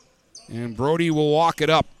fourth, and Brody will walk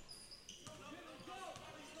it up.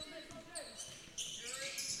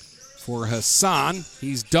 For Hassan,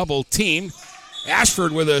 he's double teamed.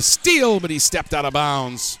 Ashford with a steal, but he stepped out of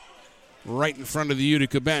bounds right in front of the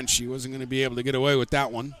Utica bench. He wasn't going to be able to get away with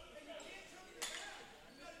that one.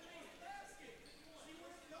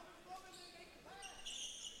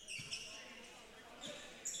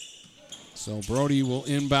 So Brody will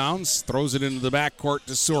inbounds, throws it into the backcourt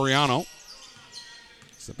to Soriano.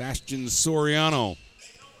 Sebastian Soriano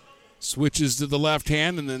switches to the left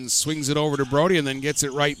hand and then swings it over to Brody and then gets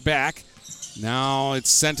it right back. Now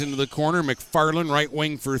it's sent into the corner. McFarland, right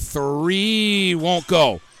wing for three. Won't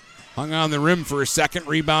go. Hung on the rim for a second.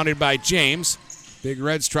 Rebounded by James. Big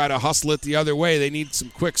Reds try to hustle it the other way. They need some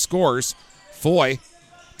quick scores. Foy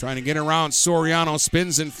trying to get around Soriano.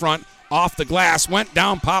 Spins in front. Off the glass. Went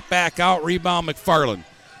down. Popped back out. Rebound McFarland.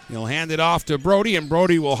 He'll hand it off to Brody, and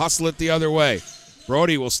Brody will hustle it the other way.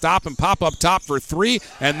 Brody will stop and pop up top for three,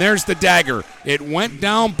 and there's the dagger. It went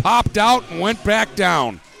down, popped out, and went back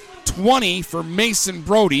down. 20 for Mason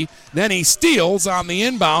Brody. Then he steals on the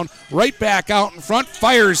inbound, right back out in front,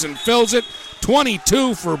 fires and fills it.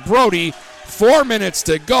 22 for Brody. 4 minutes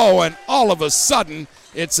to go, and all of a sudden,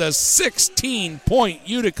 it's a 16-point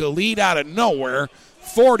Utica lead out of nowhere,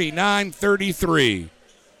 49-33.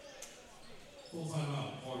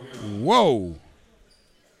 Whoa.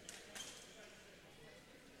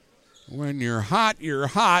 When you're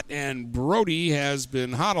hot, and Brody has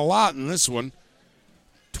been hot a lot in this one.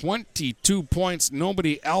 22 points.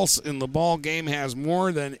 Nobody else in the ball game has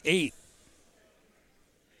more than 8.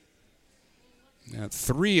 That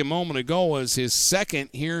 3 a moment ago was his second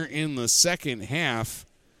here in the second half,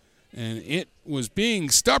 and it was being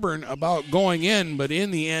stubborn about going in, but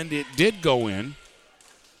in the end it did go in.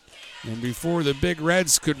 And before the Big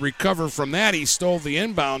Reds could recover from that, he stole the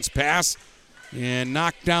inbounds pass and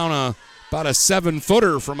knocked down about a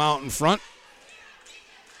 7-footer from out in front.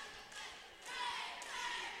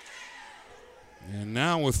 And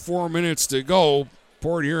now with 4 minutes to go,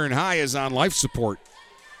 Port Huron High is on life support.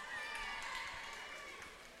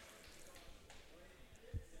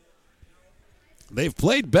 They've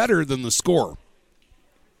played better than the score.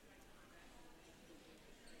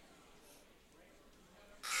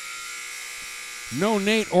 No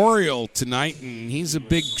Nate Oriole tonight, and he's a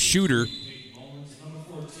big shooter.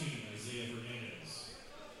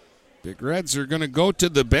 Big Reds are going to go to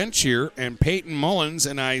the bench here, and Peyton Mullins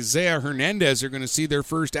and Isaiah Hernandez are going to see their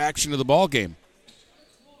first action of the ball game.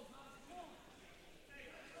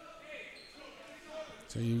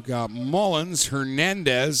 So you've got Mullins,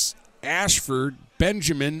 Hernandez, Ashford,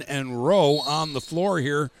 Benjamin, and Rowe on the floor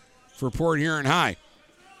here for Port Huron High.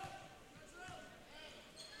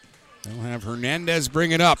 They'll have Hernandez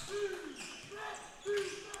bring it up.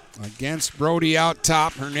 Against Brody out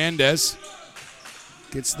top, Hernandez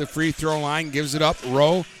gets to the free throw line, gives it up.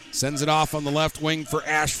 Rowe sends it off on the left wing for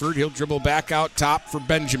Ashford. He'll dribble back out top for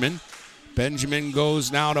Benjamin. Benjamin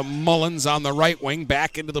goes now to Mullins on the right wing.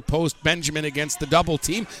 Back into the post. Benjamin against the double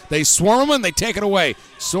team. They swarm him and they take it away.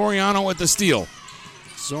 Soriano with the steal.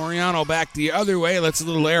 Soriano back the other way. Lets a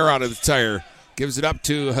little air out of the tire. Gives it up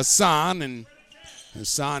to Hassan, and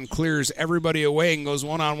Hassan clears everybody away and goes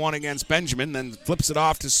one-on-one against Benjamin. Then flips it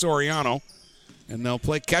off to Soriano. And they'll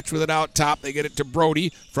play catch with it out top. They get it to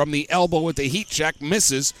Brody from the elbow with the heat check.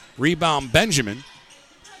 Misses. Rebound Benjamin.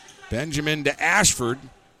 Benjamin to Ashford.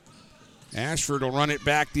 Ashford will run it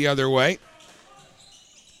back the other way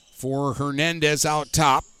for Hernandez out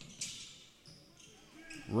top.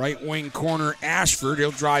 Right wing corner Ashford.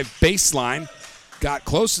 He'll drive baseline. Got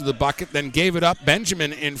close to the bucket, then gave it up.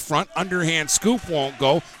 Benjamin in front. Underhand scoop won't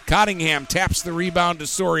go. Cottingham taps the rebound to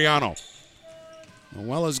Soriano. The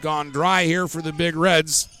well has gone dry here for the Big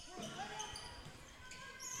Reds.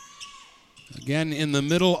 Again in the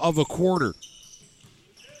middle of a quarter.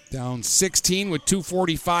 Down 16 with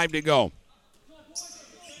 2:45 to go.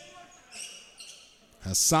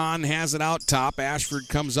 Hassan has it out top. Ashford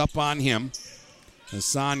comes up on him.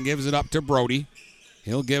 Hassan gives it up to Brody.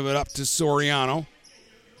 He'll give it up to Soriano.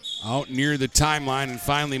 Out near the timeline, and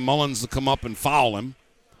finally Mullins will come up and foul him.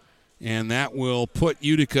 And that will put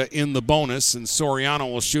Utica in the bonus, and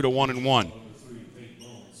Soriano will shoot a 1-and-1.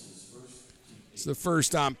 It's the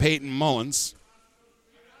first on Peyton Mullins.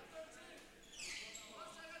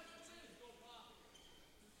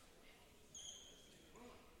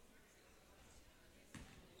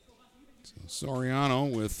 So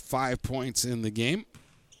Soriano with 5 points in the game.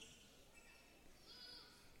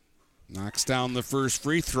 Knocks down the first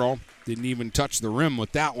free throw. Didn't even touch the rim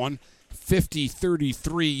with that one.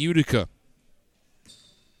 50-33 Utica.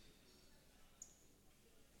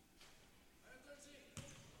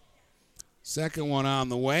 Second one on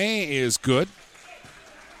the way is good.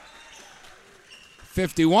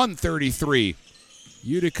 51-33.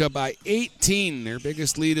 Utica by 18, their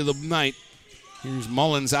biggest lead of the night. Here's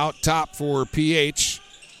Mullins out top for PH.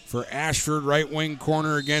 For Ashford, right wing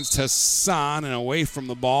corner against Hassan and away from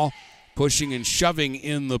the ball. Pushing and shoving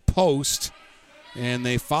in the post. And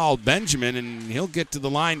they fouled Benjamin, and he'll get to the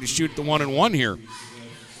line to shoot the 1-and-1 here.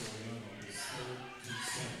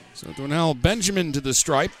 So Donnell Benjamin to the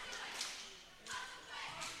stripe.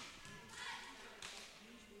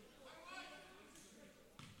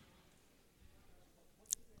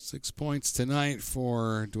 Six points tonight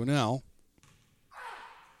for Donnell.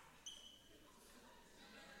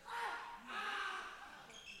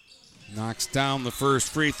 Knocks down the first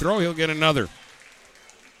free throw. He'll get another.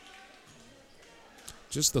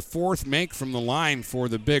 Just the fourth make from the line for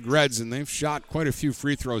the Big Reds, and they've shot quite a few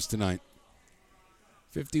free throws tonight.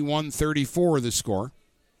 51-34 the score.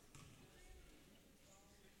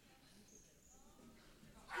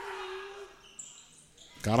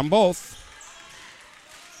 Got them both.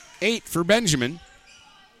 8 for Benjamin.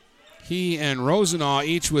 He and Rosenau,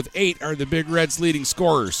 each with 8, are the Big Reds' leading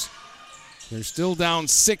scorers. They're still down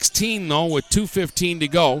 16, though, with 2:15 to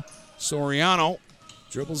go. Soriano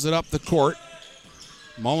dribbles it up the court.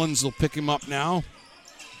 Mullins will pick him up now.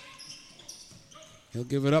 He'll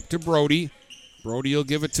give it up to Brody. Brody will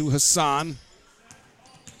give it to Hassan.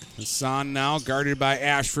 Hassan now guarded by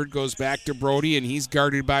Ashford, goes back to Brody, and he's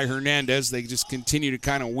guarded by Hernandez. They just continue to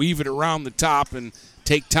kind of weave it around the top and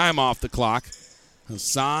take time off the clock.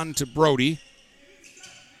 Hassan to Brody.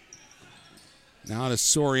 Now to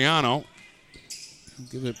Soriano.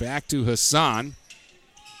 Give it back to Hassan.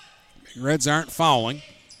 Big Reds aren't fouling.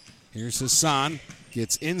 Here's Hassan.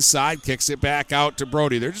 Gets inside, kicks it back out to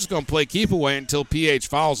Brody. They're just going to play keep away until PH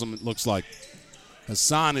fouls him, it looks like.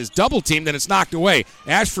 Hassan is double teamed, and it's knocked away.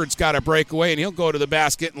 Ashford's got a breakaway, and he'll go to the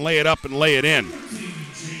basket and lay it up and lay it in.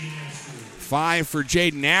 5 for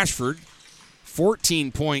Jaden Ashford.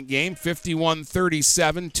 14-point game,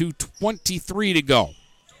 51-37, 2:23 to go.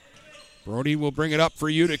 Brody will bring it up for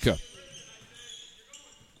Utica.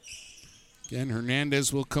 Again,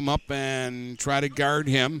 Hernandez will come up and try to guard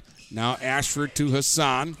him. Now Ashford to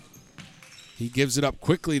Hassan. He gives it up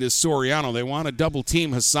quickly to Soriano. They want to double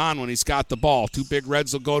team Hassan when he's got the ball. Two Big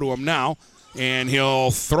Reds will go to him now, and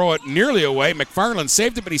he'll throw it nearly away. McFarland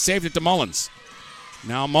saved it, but he saved it to Mullins.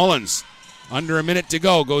 Now Mullins, under a minute to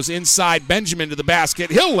go, goes inside Benjamin to the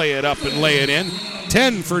basket. He'll lay it up and lay it in.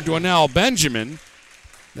 10 for Donnell Benjamin.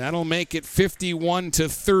 That'll make it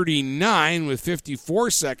 51-39 with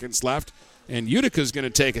 54 seconds left, and Utica's going to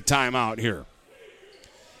take a timeout here.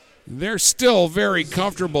 They're still very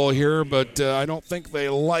comfortable here, but I don't think they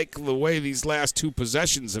like the way these last two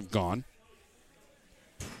possessions have gone.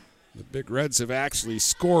 The Big Reds have actually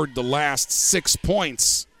scored the last 6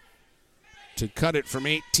 points to cut it from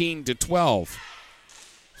 18 to 12.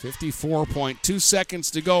 54.2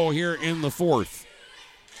 seconds to go here in the fourth.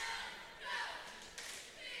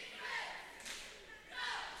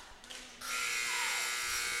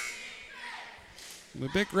 The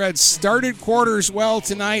Big Reds started quarters well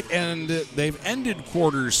tonight, and they've ended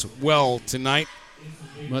quarters well tonight,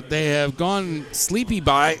 but they have gone sleepy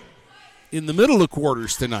by in the middle of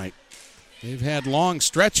quarters tonight. They've had long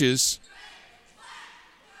stretches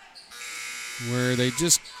where they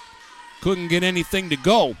just couldn't get anything to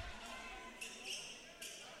go.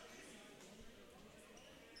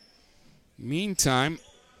 Meantime,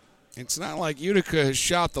 it's not like Utica has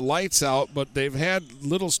shot the lights out, but they've had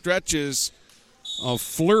little stretches of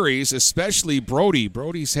flurries, especially Brody.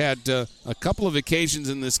 Brody's had a couple of occasions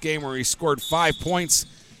in this game where he scored 5 points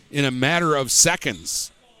in a matter of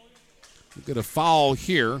seconds. We'll get a foul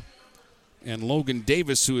here, and Logan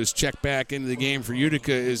Davis, who has checked back into the game for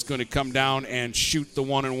Utica, is going to come down and shoot the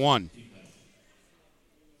 1-and-1.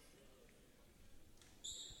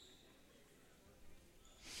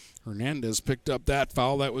 Hernandez picked up that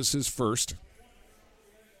foul. That was his first.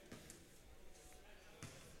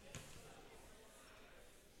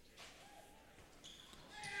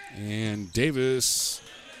 And Davis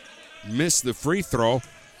missed the free throw.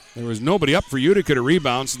 There was nobody up for Utica to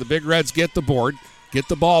rebound, so the Big Reds get the board, get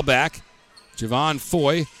the ball back. Javon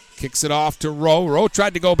Foy kicks it off to Rowe. Rowe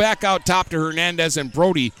tried to go back out top to Hernandez, and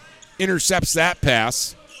Brody intercepts that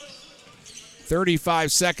pass.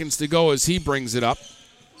 35 seconds to go as he brings it up.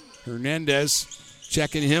 Hernandez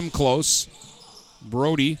checking him close.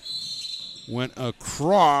 Brody went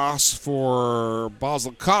across for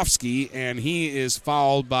Bozlikowski, and he is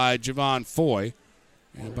fouled by Javon Foy.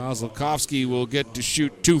 And Bozlikowski will get to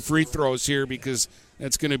shoot 2 free throws here because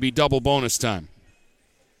that's going to be double bonus time.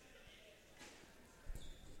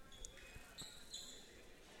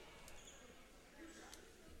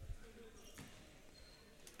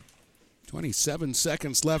 .27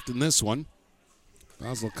 seconds left in this one.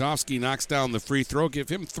 Bozlikowski knocks down the free throw. Give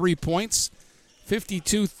him 3 points.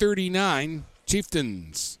 52-39,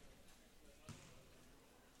 Chieftains.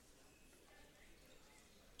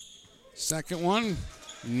 Second one,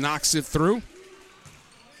 knocks it through.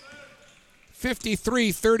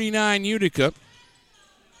 53-39, Utica.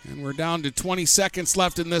 And we're down to 20 seconds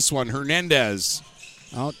left in this one. Hernandez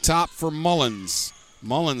out top for Mullins.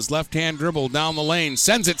 Mullins, left-hand dribble down the lane,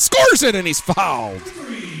 sends it, scores it, and he's fouled.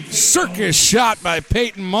 Circus shot by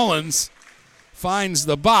Peyton Mullins. Finds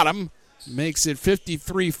the bottom, makes it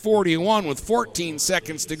 53-41 with 14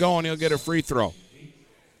 seconds to go, and he'll get a free throw.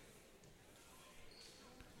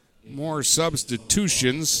 More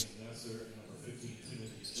substitutions.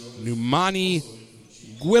 Numani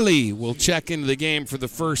Gwilly will check into the game for the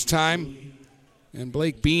first time. And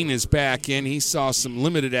Blake Bean is back in. He saw some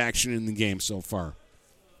limited action in the game so far.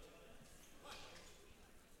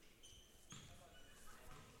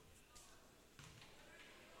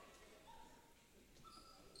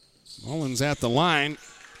 Mullins at the line.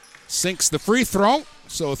 Sinks the free throw.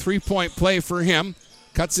 So a 3-point play for him.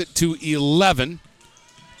 Cuts it to 11.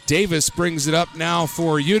 Davis brings it up now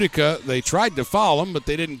for Utica. They tried to foul him, but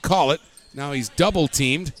they didn't call it. Now he's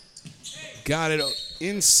double-teamed. Got it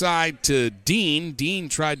inside to Dean. Dean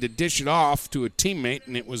tried to dish it off to a teammate,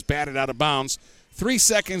 and it was batted out of bounds. 3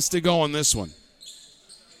 seconds to go in this one.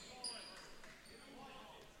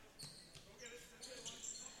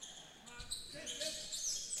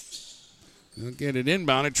 He'll get it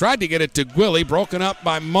inbounded. Tried to get it to Gwilly. Broken up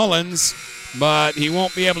by Mullins, but he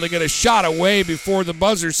won't be able to get a shot away before the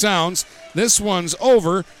buzzer sounds. This one's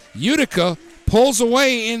over. Utica pulls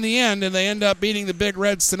away in the end, and they end up beating the Big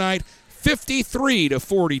Reds tonight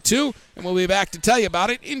 53-42, and we'll be back to tell you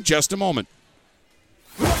about it in just a moment.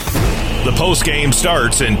 The postgame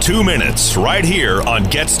starts in 2 minutes right here on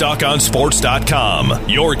GetStuckOnSports.com.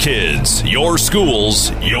 Your kids, your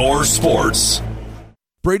schools, your sports.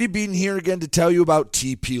 Brady Beaton here again to tell you about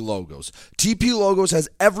TP Logos. TP Logos has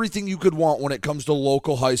everything you could want when it comes to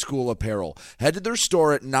local high school apparel. Head to their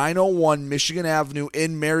store at 901 Michigan Avenue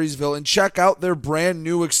in Marysville and check out their brand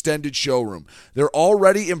new extended showroom. Their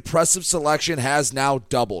already impressive selection has now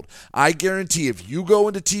doubled. I guarantee if you go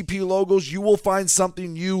into TP Logos, you will find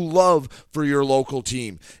something you love for your local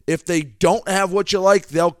team. If they don't have what you like,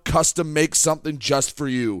 they'll custom make something just for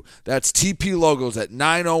you. That's TP Logos at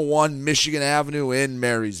 901 Michigan Avenue in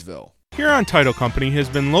Marysville. Huron Title Company has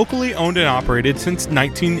been locally owned and operated since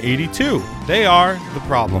 1982. They are the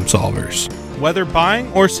problem solvers. Whether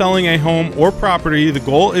buying or selling a home or property, the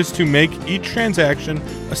goal is to make each transaction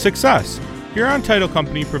a success. Huron Title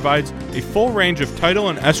Company provides a full range of title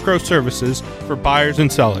and escrow services for buyers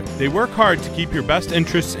and sellers. They work hard to keep your best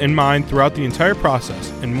interests in mind throughout the entire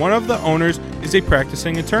process, and one of the owners is a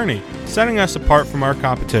practicing attorney, setting us apart from our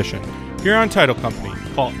competition. Huron Title Company.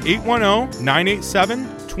 Call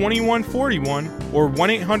 810-987-2141 or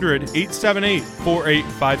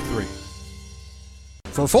 1-800-878-4853.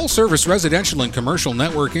 For full-service residential and commercial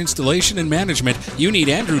network installation and management, you need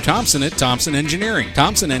Andrew Thompson at Thompson Engineering.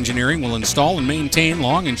 Thompson Engineering will install and maintain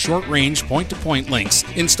long and short-range point-to-point links,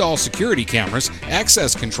 install security cameras,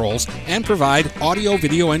 access controls, and provide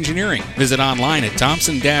audio-video engineering. Visit online at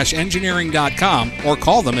thompson-engineering.com or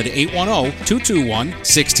call them at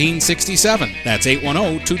 810-221-1667. That's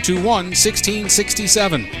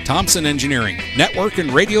 810-221-1667. Thompson Engineering, network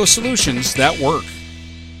and radio solutions that work.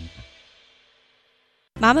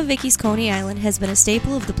 Mama Vicky's Coney Island has been a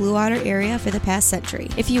staple of the Blue Water area for the past century.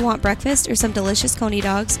 If you want breakfast or some delicious Coney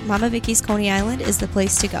dogs, Mama Vicky's Coney Island is the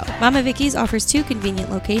place to go. Mama Vicky's offers 2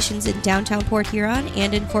 convenient locations in downtown Port Huron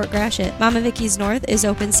and in Fort Gratiot. Mama Vicky's North is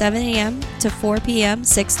open 7 a.m. to 4 p.m.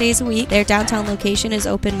 6 days a week. Their downtown location is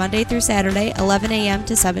open Monday through Saturday, 11 a.m.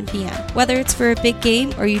 to 7 p.m. Whether it's for a big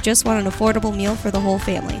game or you just want an affordable meal for the whole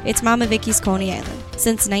family, it's Mama Vicky's Coney Island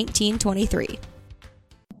since 1923.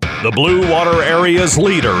 The Blue Water area's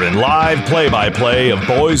leader in live play-by-play of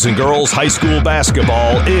boys and girls high school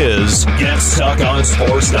basketball is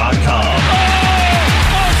GetStuckOnSports.com.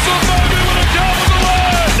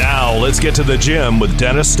 Now let's get to the gym with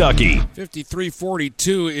Dennis Stuckey.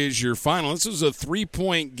 53-42 is your final. This was a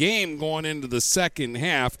 3-point game going into the second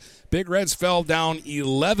half. Big Reds fell down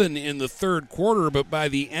 11 in the third quarter, but by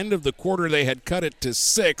the end of the quarter they had cut it to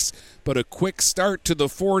 6. But a quick start to the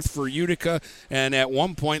fourth for Utica, and at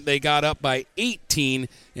one point they got up by 18,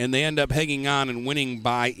 and they end up hanging on and winning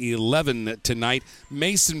by 11 tonight.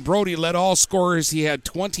 Mason Brody led all scorers. He had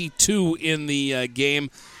 22 in the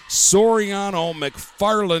game. Soriano,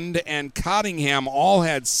 McFarland, and Cottingham all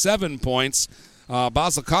had 7 points.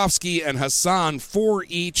 Basilkovsky and Hassan 4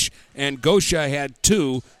 each, and Gosha had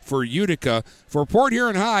 2 for Utica. For Port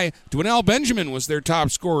Huron High, Dwinell Benjamin was their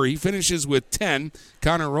top scorer. He finishes with 10.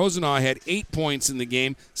 Connor Rosenaw had 8 points in the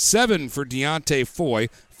game, 7 for Deontay Foy,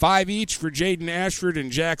 5 each for Jaden Ashford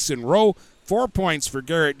and Jackson Rowe, 4 points for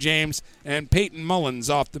Garrett James, and Peyton Mullins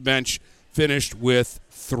off the bench finished with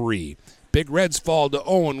 3. Big Reds fall to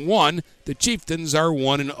 0-1. The Chieftains are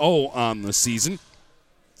 1-0 on the season.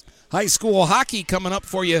 High school hockey coming up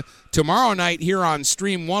for you tomorrow night here on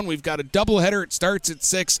Stream 1. We've got a doubleheader. It starts at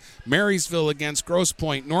 6. Marysville against Grosse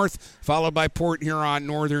Pointe North, followed by Port Huron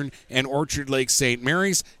Northern and Orchard Lake St.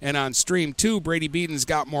 Mary's. And on Stream 2, Brady Beaton's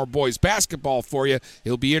got more boys basketball for you.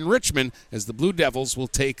 He'll be in Richmond as the Blue Devils will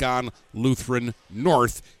take on Lutheran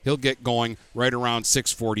North. He'll get going right around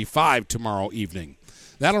 6:45 tomorrow evening.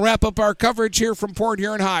 That'll wrap up our coverage here from Port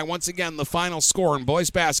Huron High. Once again, the final score in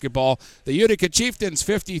boys basketball. The Utica Chieftains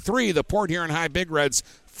 53, the Port Huron High Big Reds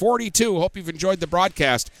 42. Hope you've enjoyed the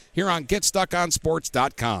broadcast here on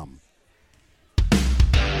GetStuckOnSports.com.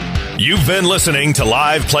 You've been listening to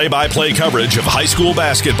live play-by-play coverage of high school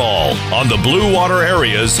basketball on the Blue Water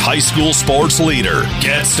Area's high school sports leader.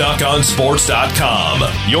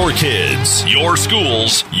 GetStuckOnSports.com. Your kids, your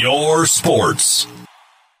schools, your sports.